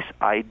case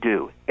I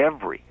do,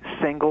 every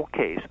single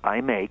case I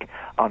make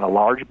on a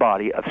large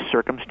body of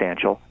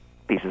circumstantial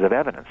pieces of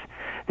evidence.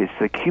 It's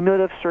the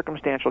cumulative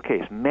circumstantial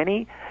case.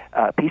 Many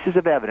pieces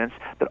of evidence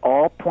that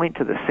all point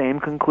to the same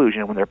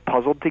conclusion. When they're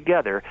puzzled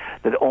together,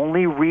 the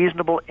only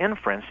reasonable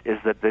inference is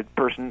that the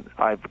person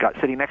I've got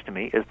sitting next to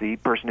me is the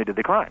person who did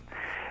the crime.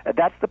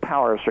 That's the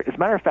power of circumstance. As a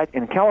matter of fact,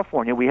 in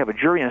California, we have a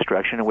jury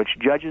instruction in which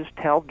judges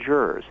tell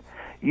jurors,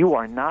 you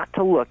are not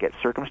to look at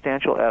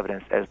circumstantial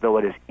evidence as though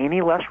it is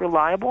any less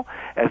reliable,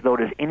 as though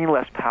it is any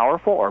less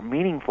powerful or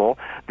meaningful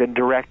than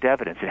direct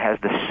evidence. It has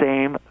the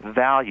same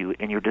value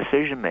in your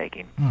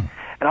decision-making. And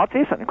I'll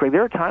tell you something, Craig,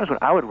 there are times when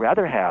I would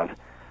rather have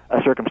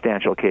a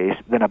circumstantial case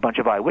than a bunch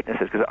of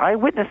eyewitnesses, because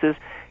eyewitnesses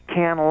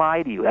can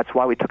lie to you. That's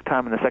why we took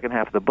time in the second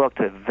half of the book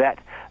to vet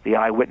the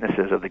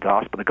eyewitnesses of the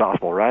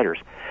gospel writers.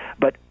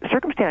 But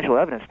circumstantial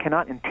evidence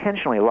cannot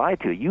intentionally lie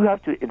to you. You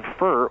have to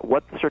infer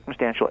what the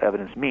circumstantial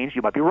evidence means.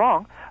 You might be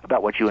wrong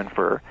about what you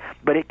infer,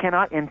 but it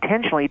cannot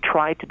intentionally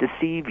try to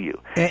deceive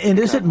you. And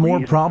is it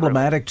more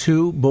problematic,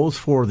 too, both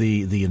for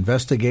the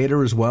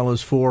investigator as well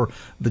as for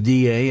the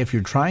DA, if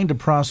you're trying to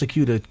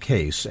prosecute a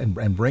case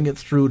and bring it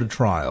through to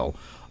trial,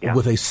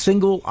 with a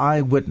single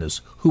eyewitness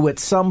who at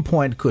some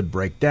point could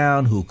break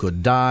down, who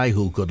could die,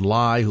 who could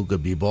lie, who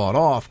could be bought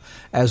off,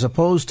 as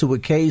opposed to a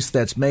case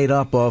that's made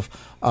up of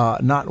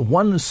not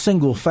one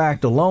single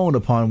fact alone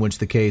upon which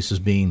the case is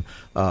being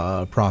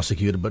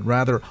prosecuted, but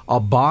rather a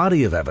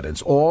body of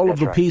evidence, all of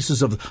the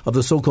pieces of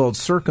the so-called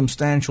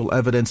circumstantial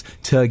evidence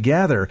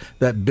together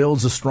that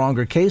builds a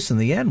stronger case in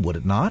the end, would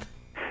it not?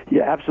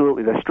 Yeah,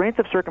 absolutely. The strength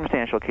of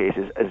circumstantial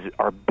cases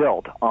are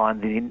built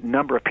on the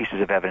number of pieces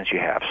of evidence you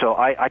have. So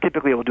I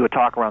typically will do a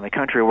talk around the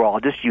country where I'll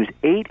just use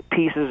 8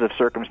 pieces of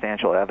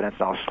circumstantial evidence,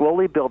 and I'll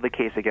slowly build the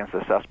case against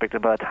the suspect.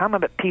 And by the time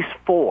I'm at piece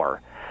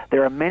 4,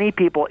 there are many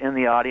people in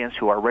the audience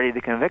who are ready to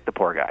convict the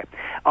poor guy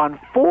on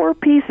 4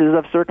 pieces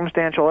of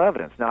circumstantial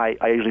evidence. Now,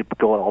 I usually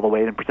go all the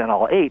way and present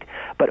all 8,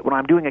 but when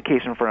I'm doing a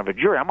case in front of a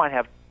jury, I might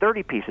have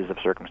 30 pieces of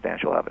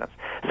circumstantial evidence.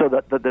 So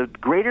the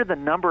greater the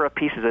number of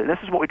pieces, and this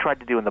is what we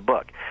tried to do in the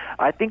book,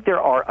 I think there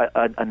are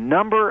a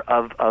number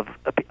of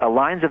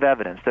lines of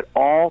evidence that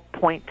all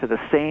point to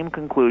the same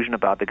conclusion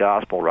about the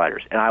gospel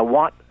writers. And I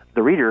want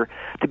the reader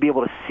to be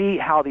able to see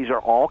how these are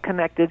all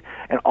connected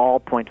and all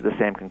point to the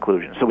same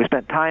conclusion. So we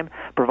spent time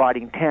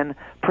providing 10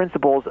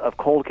 principles of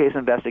cold case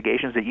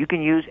investigations that you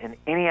can use in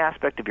any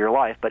aspect of your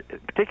life, but in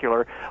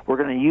particular, we're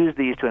going to use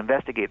these to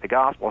investigate the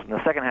Gospels, and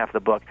the second half of the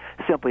book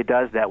simply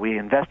does that. We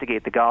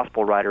investigate the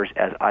Gospel writers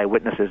as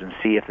eyewitnesses and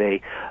see if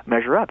they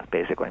measure up,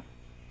 basically.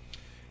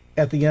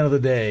 At the end of the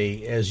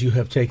day, as you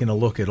have taken a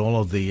look at all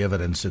of the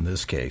evidence in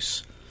this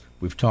case,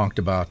 we've talked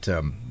about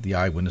the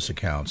eyewitness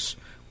accounts,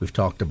 we've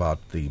talked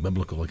about the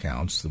biblical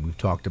accounts, and we've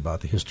talked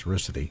about the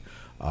historicity,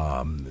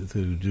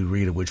 the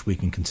degree to which we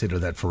can consider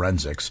that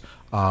forensics.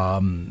 How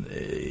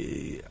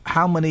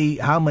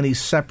many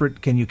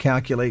separate, can you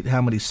calculate,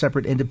 how many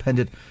separate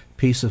independent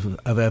pieces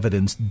of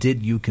evidence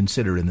did you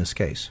consider in this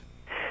case?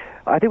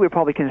 I think we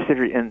probably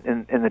considered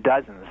in the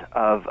dozens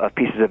of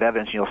pieces of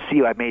evidence. You'll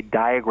see I made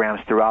diagrams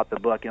throughout the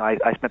book.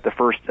 I spent the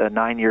first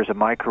 9 years of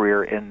my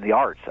career in the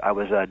arts. I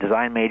was a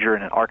design major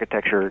and an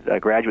architecture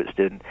graduate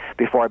student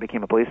before I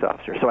became a police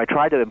officer. So I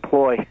tried to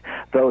employ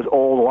those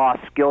old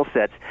lost skill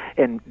sets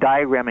in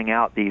diagramming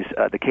out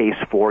the case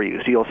for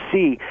you. So you'll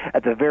see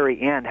at the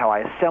very end how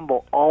I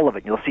assemble all of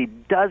it. You'll see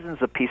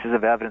dozens of pieces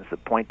of evidence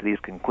that point to these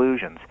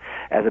conclusions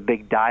as a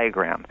big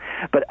diagram.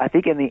 But I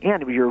think in the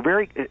end,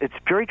 it's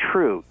very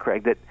true,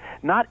 Craig, that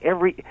not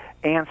every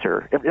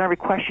answer, every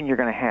question you're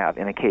going to have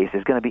in a case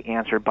is going to be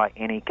answered by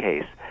any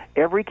case.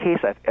 Every case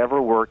I've ever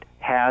worked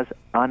has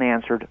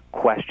unanswered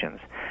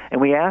questions.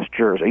 And we ask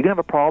jurors, are you going to have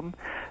a problem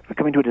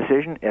coming to a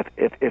decision if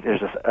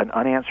there's an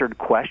unanswered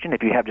question?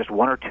 If you have just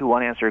 1 or 2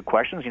 unanswered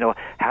questions,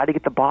 how did he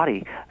get the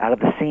body out of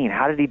the scene?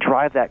 How did he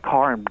drive that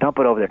car and dump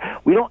it over there?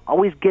 We don't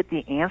always get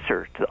the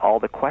answer to all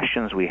the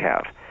questions we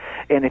have.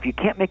 And if you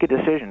can't make a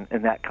decision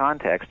in that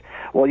context,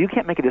 well, you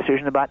can't make a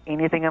decision about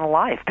anything in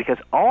life because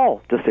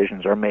all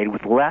decisions are made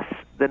with less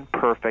than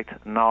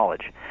perfect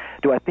knowledge.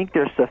 Do I think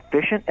there's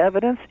sufficient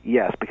evidence?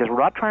 Yes, because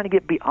we're not trying to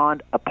get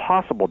beyond a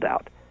possible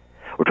doubt.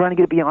 We're trying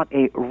to get beyond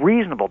a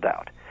reasonable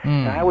doubt.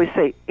 And I always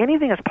say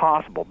anything is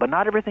possible, but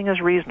not everything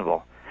is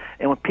reasonable.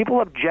 And when people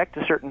object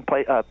to certain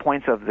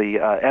points of the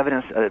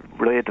evidence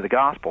related to the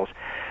Gospels,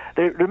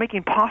 they're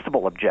making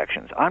possible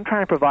objections. I'm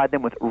trying to provide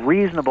them with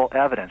reasonable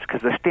evidence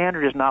because the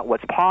standard is not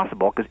what's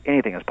possible, because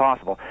anything is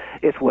possible.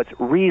 It's what's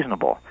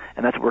reasonable,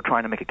 and that's what we're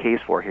trying to make a case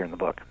for here in the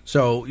book.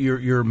 So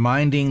you're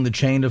minding the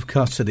chain of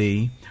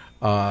custody.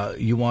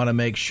 You want to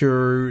make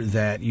sure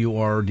that you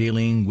are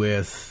dealing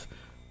with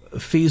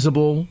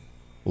feasible,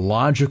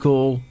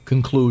 logical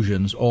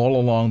conclusions all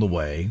along the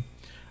way.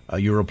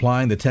 You're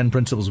applying the 10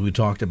 principles we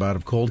talked about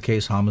of cold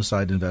case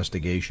homicide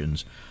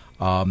investigations.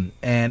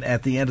 And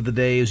at the end of the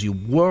day, as you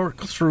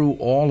work through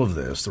all of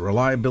this, the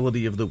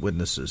reliability of the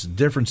witnesses,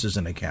 differences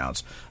in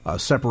accounts,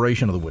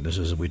 separation of the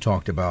witnesses, as we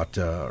talked about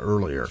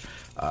earlier,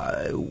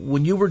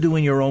 when you were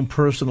doing your own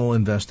personal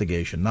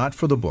investigation, not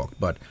for the book,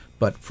 but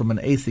from an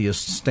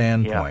atheist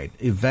standpoint,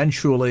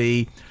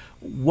 eventually,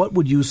 what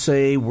would you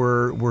say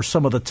were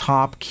some of the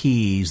top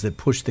keys that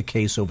pushed the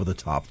case over the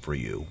top for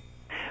you?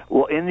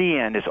 Well, in the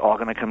end, it's all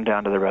going to come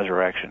down to the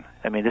resurrection.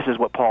 I mean, this is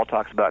what Paul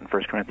talks about in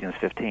 1 Corinthians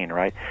 15,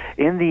 right?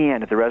 In the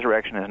end, if the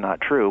resurrection is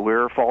not true,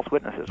 we're false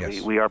witnesses.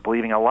 Yes. We are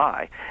believing a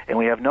lie, and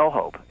we have no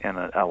hope in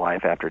a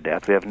life after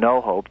death. We have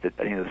no hope that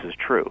any of this is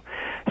true.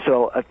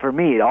 So for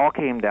me, it all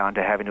came down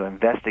to having to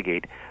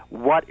investigate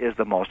what is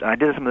the most, and I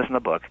did some of this in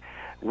the book,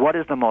 what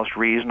is the most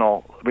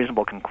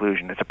reasonable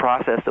conclusion? It's a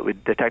process that we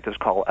detectives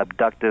call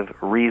abductive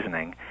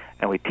reasoning,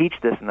 and we teach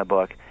this in the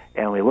book,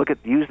 and we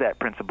use that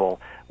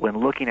principle when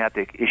looking at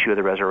the issue of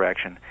the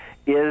resurrection.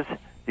 Is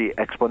the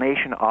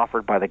explanation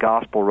offered by the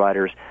gospel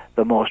writers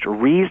the most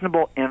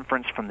reasonable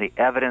inference from the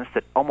evidence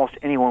that almost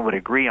anyone would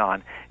agree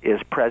on is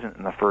present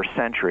in the first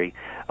century?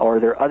 Or are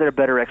there other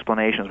better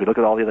explanations? We look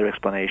at all the other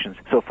explanations.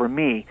 So for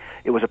me,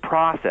 it was a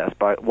process,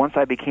 but once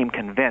I became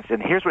convinced,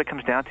 and here's what it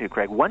comes down to,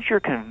 Craig, once you're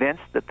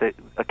convinced that the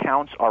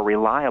accounts are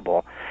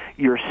reliable,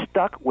 you're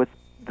stuck with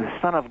the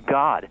Son of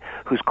God,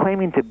 who's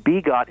claiming to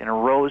be God and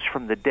arose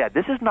from the dead.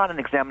 This is not an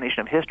examination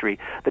of history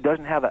that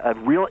doesn't have a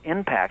real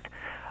impact.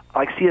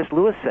 Like C.S.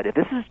 Lewis said, if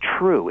this is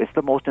true, it's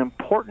the most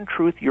important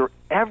truth you're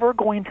ever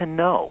going to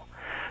know.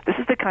 This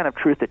is the kind of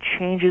truth that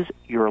changes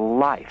your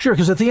life. Sure,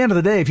 because at the end of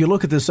the day, if you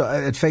look at this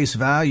at face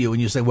value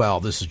and you say, well,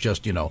 this is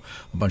just, a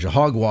bunch of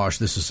hogwash,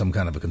 this is some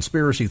kind of a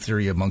conspiracy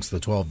theory amongst the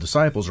 12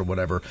 disciples or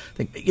whatever,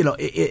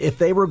 if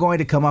they were going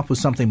to come up with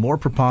something more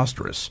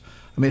preposterous,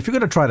 mean, if you're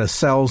going to try to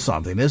sell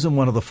something, isn't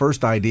one of the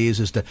first ideas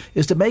is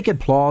to make it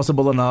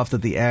plausible enough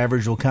that the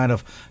average will kind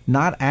of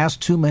not ask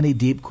too many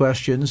deep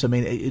questions? I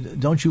mean,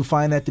 don't you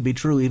find that to be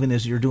true even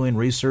as you're doing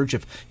research?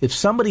 If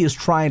somebody is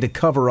trying to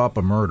cover up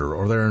a murder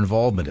or their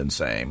involvement in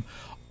same,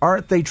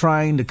 aren't they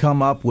trying to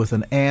come up with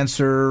an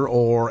answer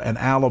or an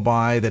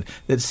alibi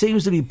that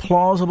seems to be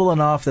plausible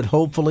enough that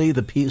hopefully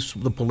the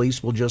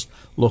police will just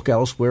look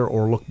elsewhere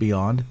or look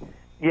beyond?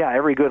 Yeah,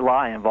 every good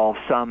lie involves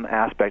some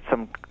aspect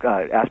of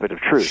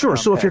truth. Sure.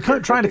 So if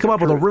you're trying to come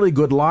up with a really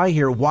good lie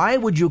here, why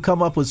would you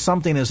come up with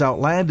something as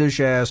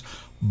outlandish as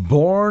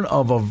born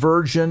of a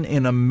virgin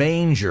in a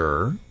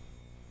manger?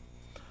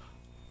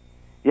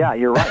 Yeah,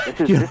 you're right.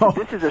 This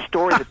is a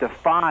story that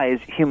defies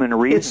human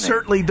reasoning. It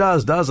certainly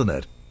does, doesn't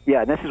it?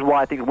 Yeah, and this is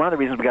why I think one of the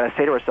reasons we got to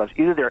say to ourselves,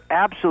 either they're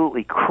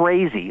absolutely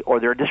crazy or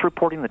they're just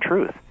reporting the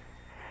truth.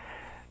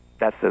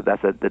 That's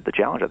the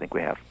challenge I think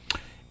we have.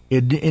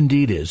 It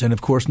indeed is. And,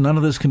 of course, none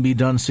of this can be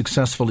done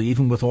successfully,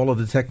 even with all of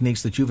the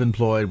techniques that you've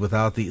employed,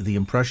 without the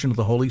impression of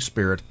the Holy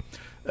Spirit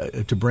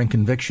to bring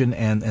conviction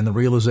and the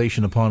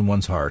realization upon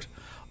one's heart.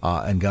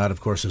 And God,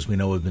 of course, as we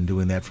know, has been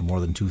doing that for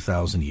more than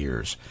 2,000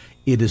 years.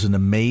 It is an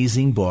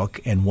amazing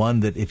book, and one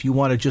that if you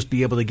want to just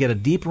be able to get a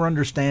deeper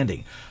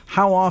understanding,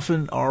 how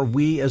often are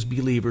we as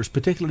believers,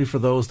 particularly for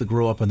those that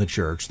grow up in the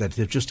church, that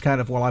they've just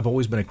kind of, well, I've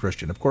always been a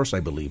Christian, of course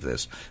I believe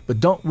this, but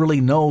don't really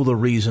know the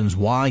reasons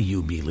why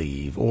you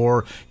believe,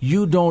 or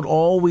you don't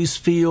always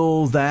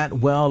feel that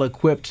well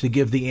equipped to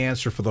give the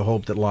answer for the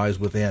hope that lies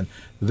within.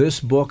 This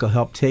book will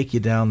help take you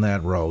down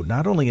that road,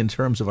 not only in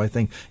terms of, I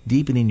think,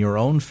 deepening your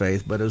own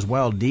faith, but as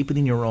well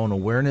deepening your own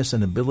awareness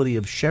and ability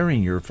of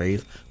sharing your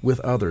faith with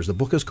others. The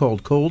book is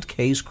called Cold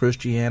Case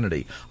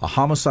Christianity. A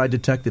homicide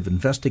detective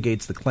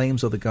investigates the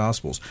claims of the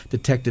Gospels.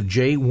 Detective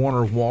J.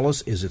 Warner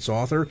Wallace is its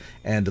author,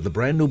 and the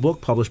brand new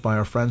book published by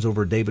our friends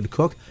over at David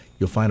Cook.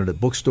 You'll find it at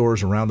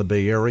bookstores around the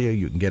Bay Area.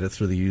 You can get it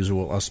through the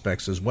usual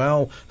suspects as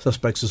well,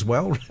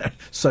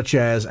 such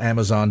as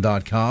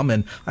Amazon.com.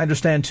 And I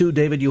understand, too,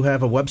 David, you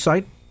have a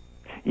website?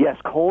 Yes,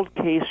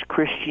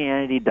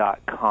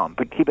 coldcasechristianity.com.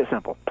 But keep it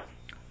simple.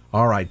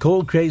 All right,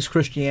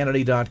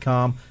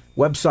 coldcasechristianity.com.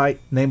 Website,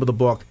 name of the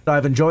book.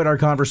 I've enjoyed our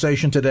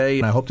conversation today,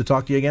 and I hope to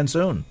talk to you again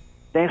soon.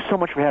 Thanks so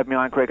much for having me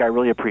on, Craig. I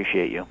really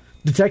appreciate you.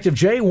 Detective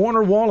J.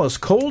 Warner Wallace,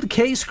 Cold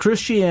Case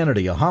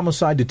Christianity. A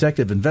homicide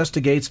detective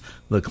investigates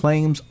the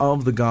claims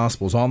of the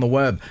Gospels, on the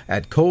web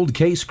at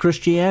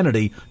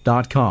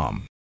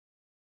coldcasechristianity.com.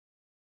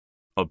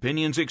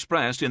 Opinions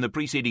expressed in the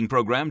preceding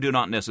program do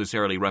not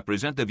necessarily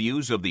represent the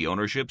views of the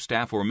ownership,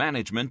 staff, or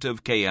management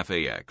of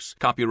KFAX.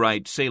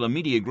 Copyright Salem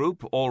Media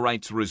Group, all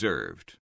rights reserved.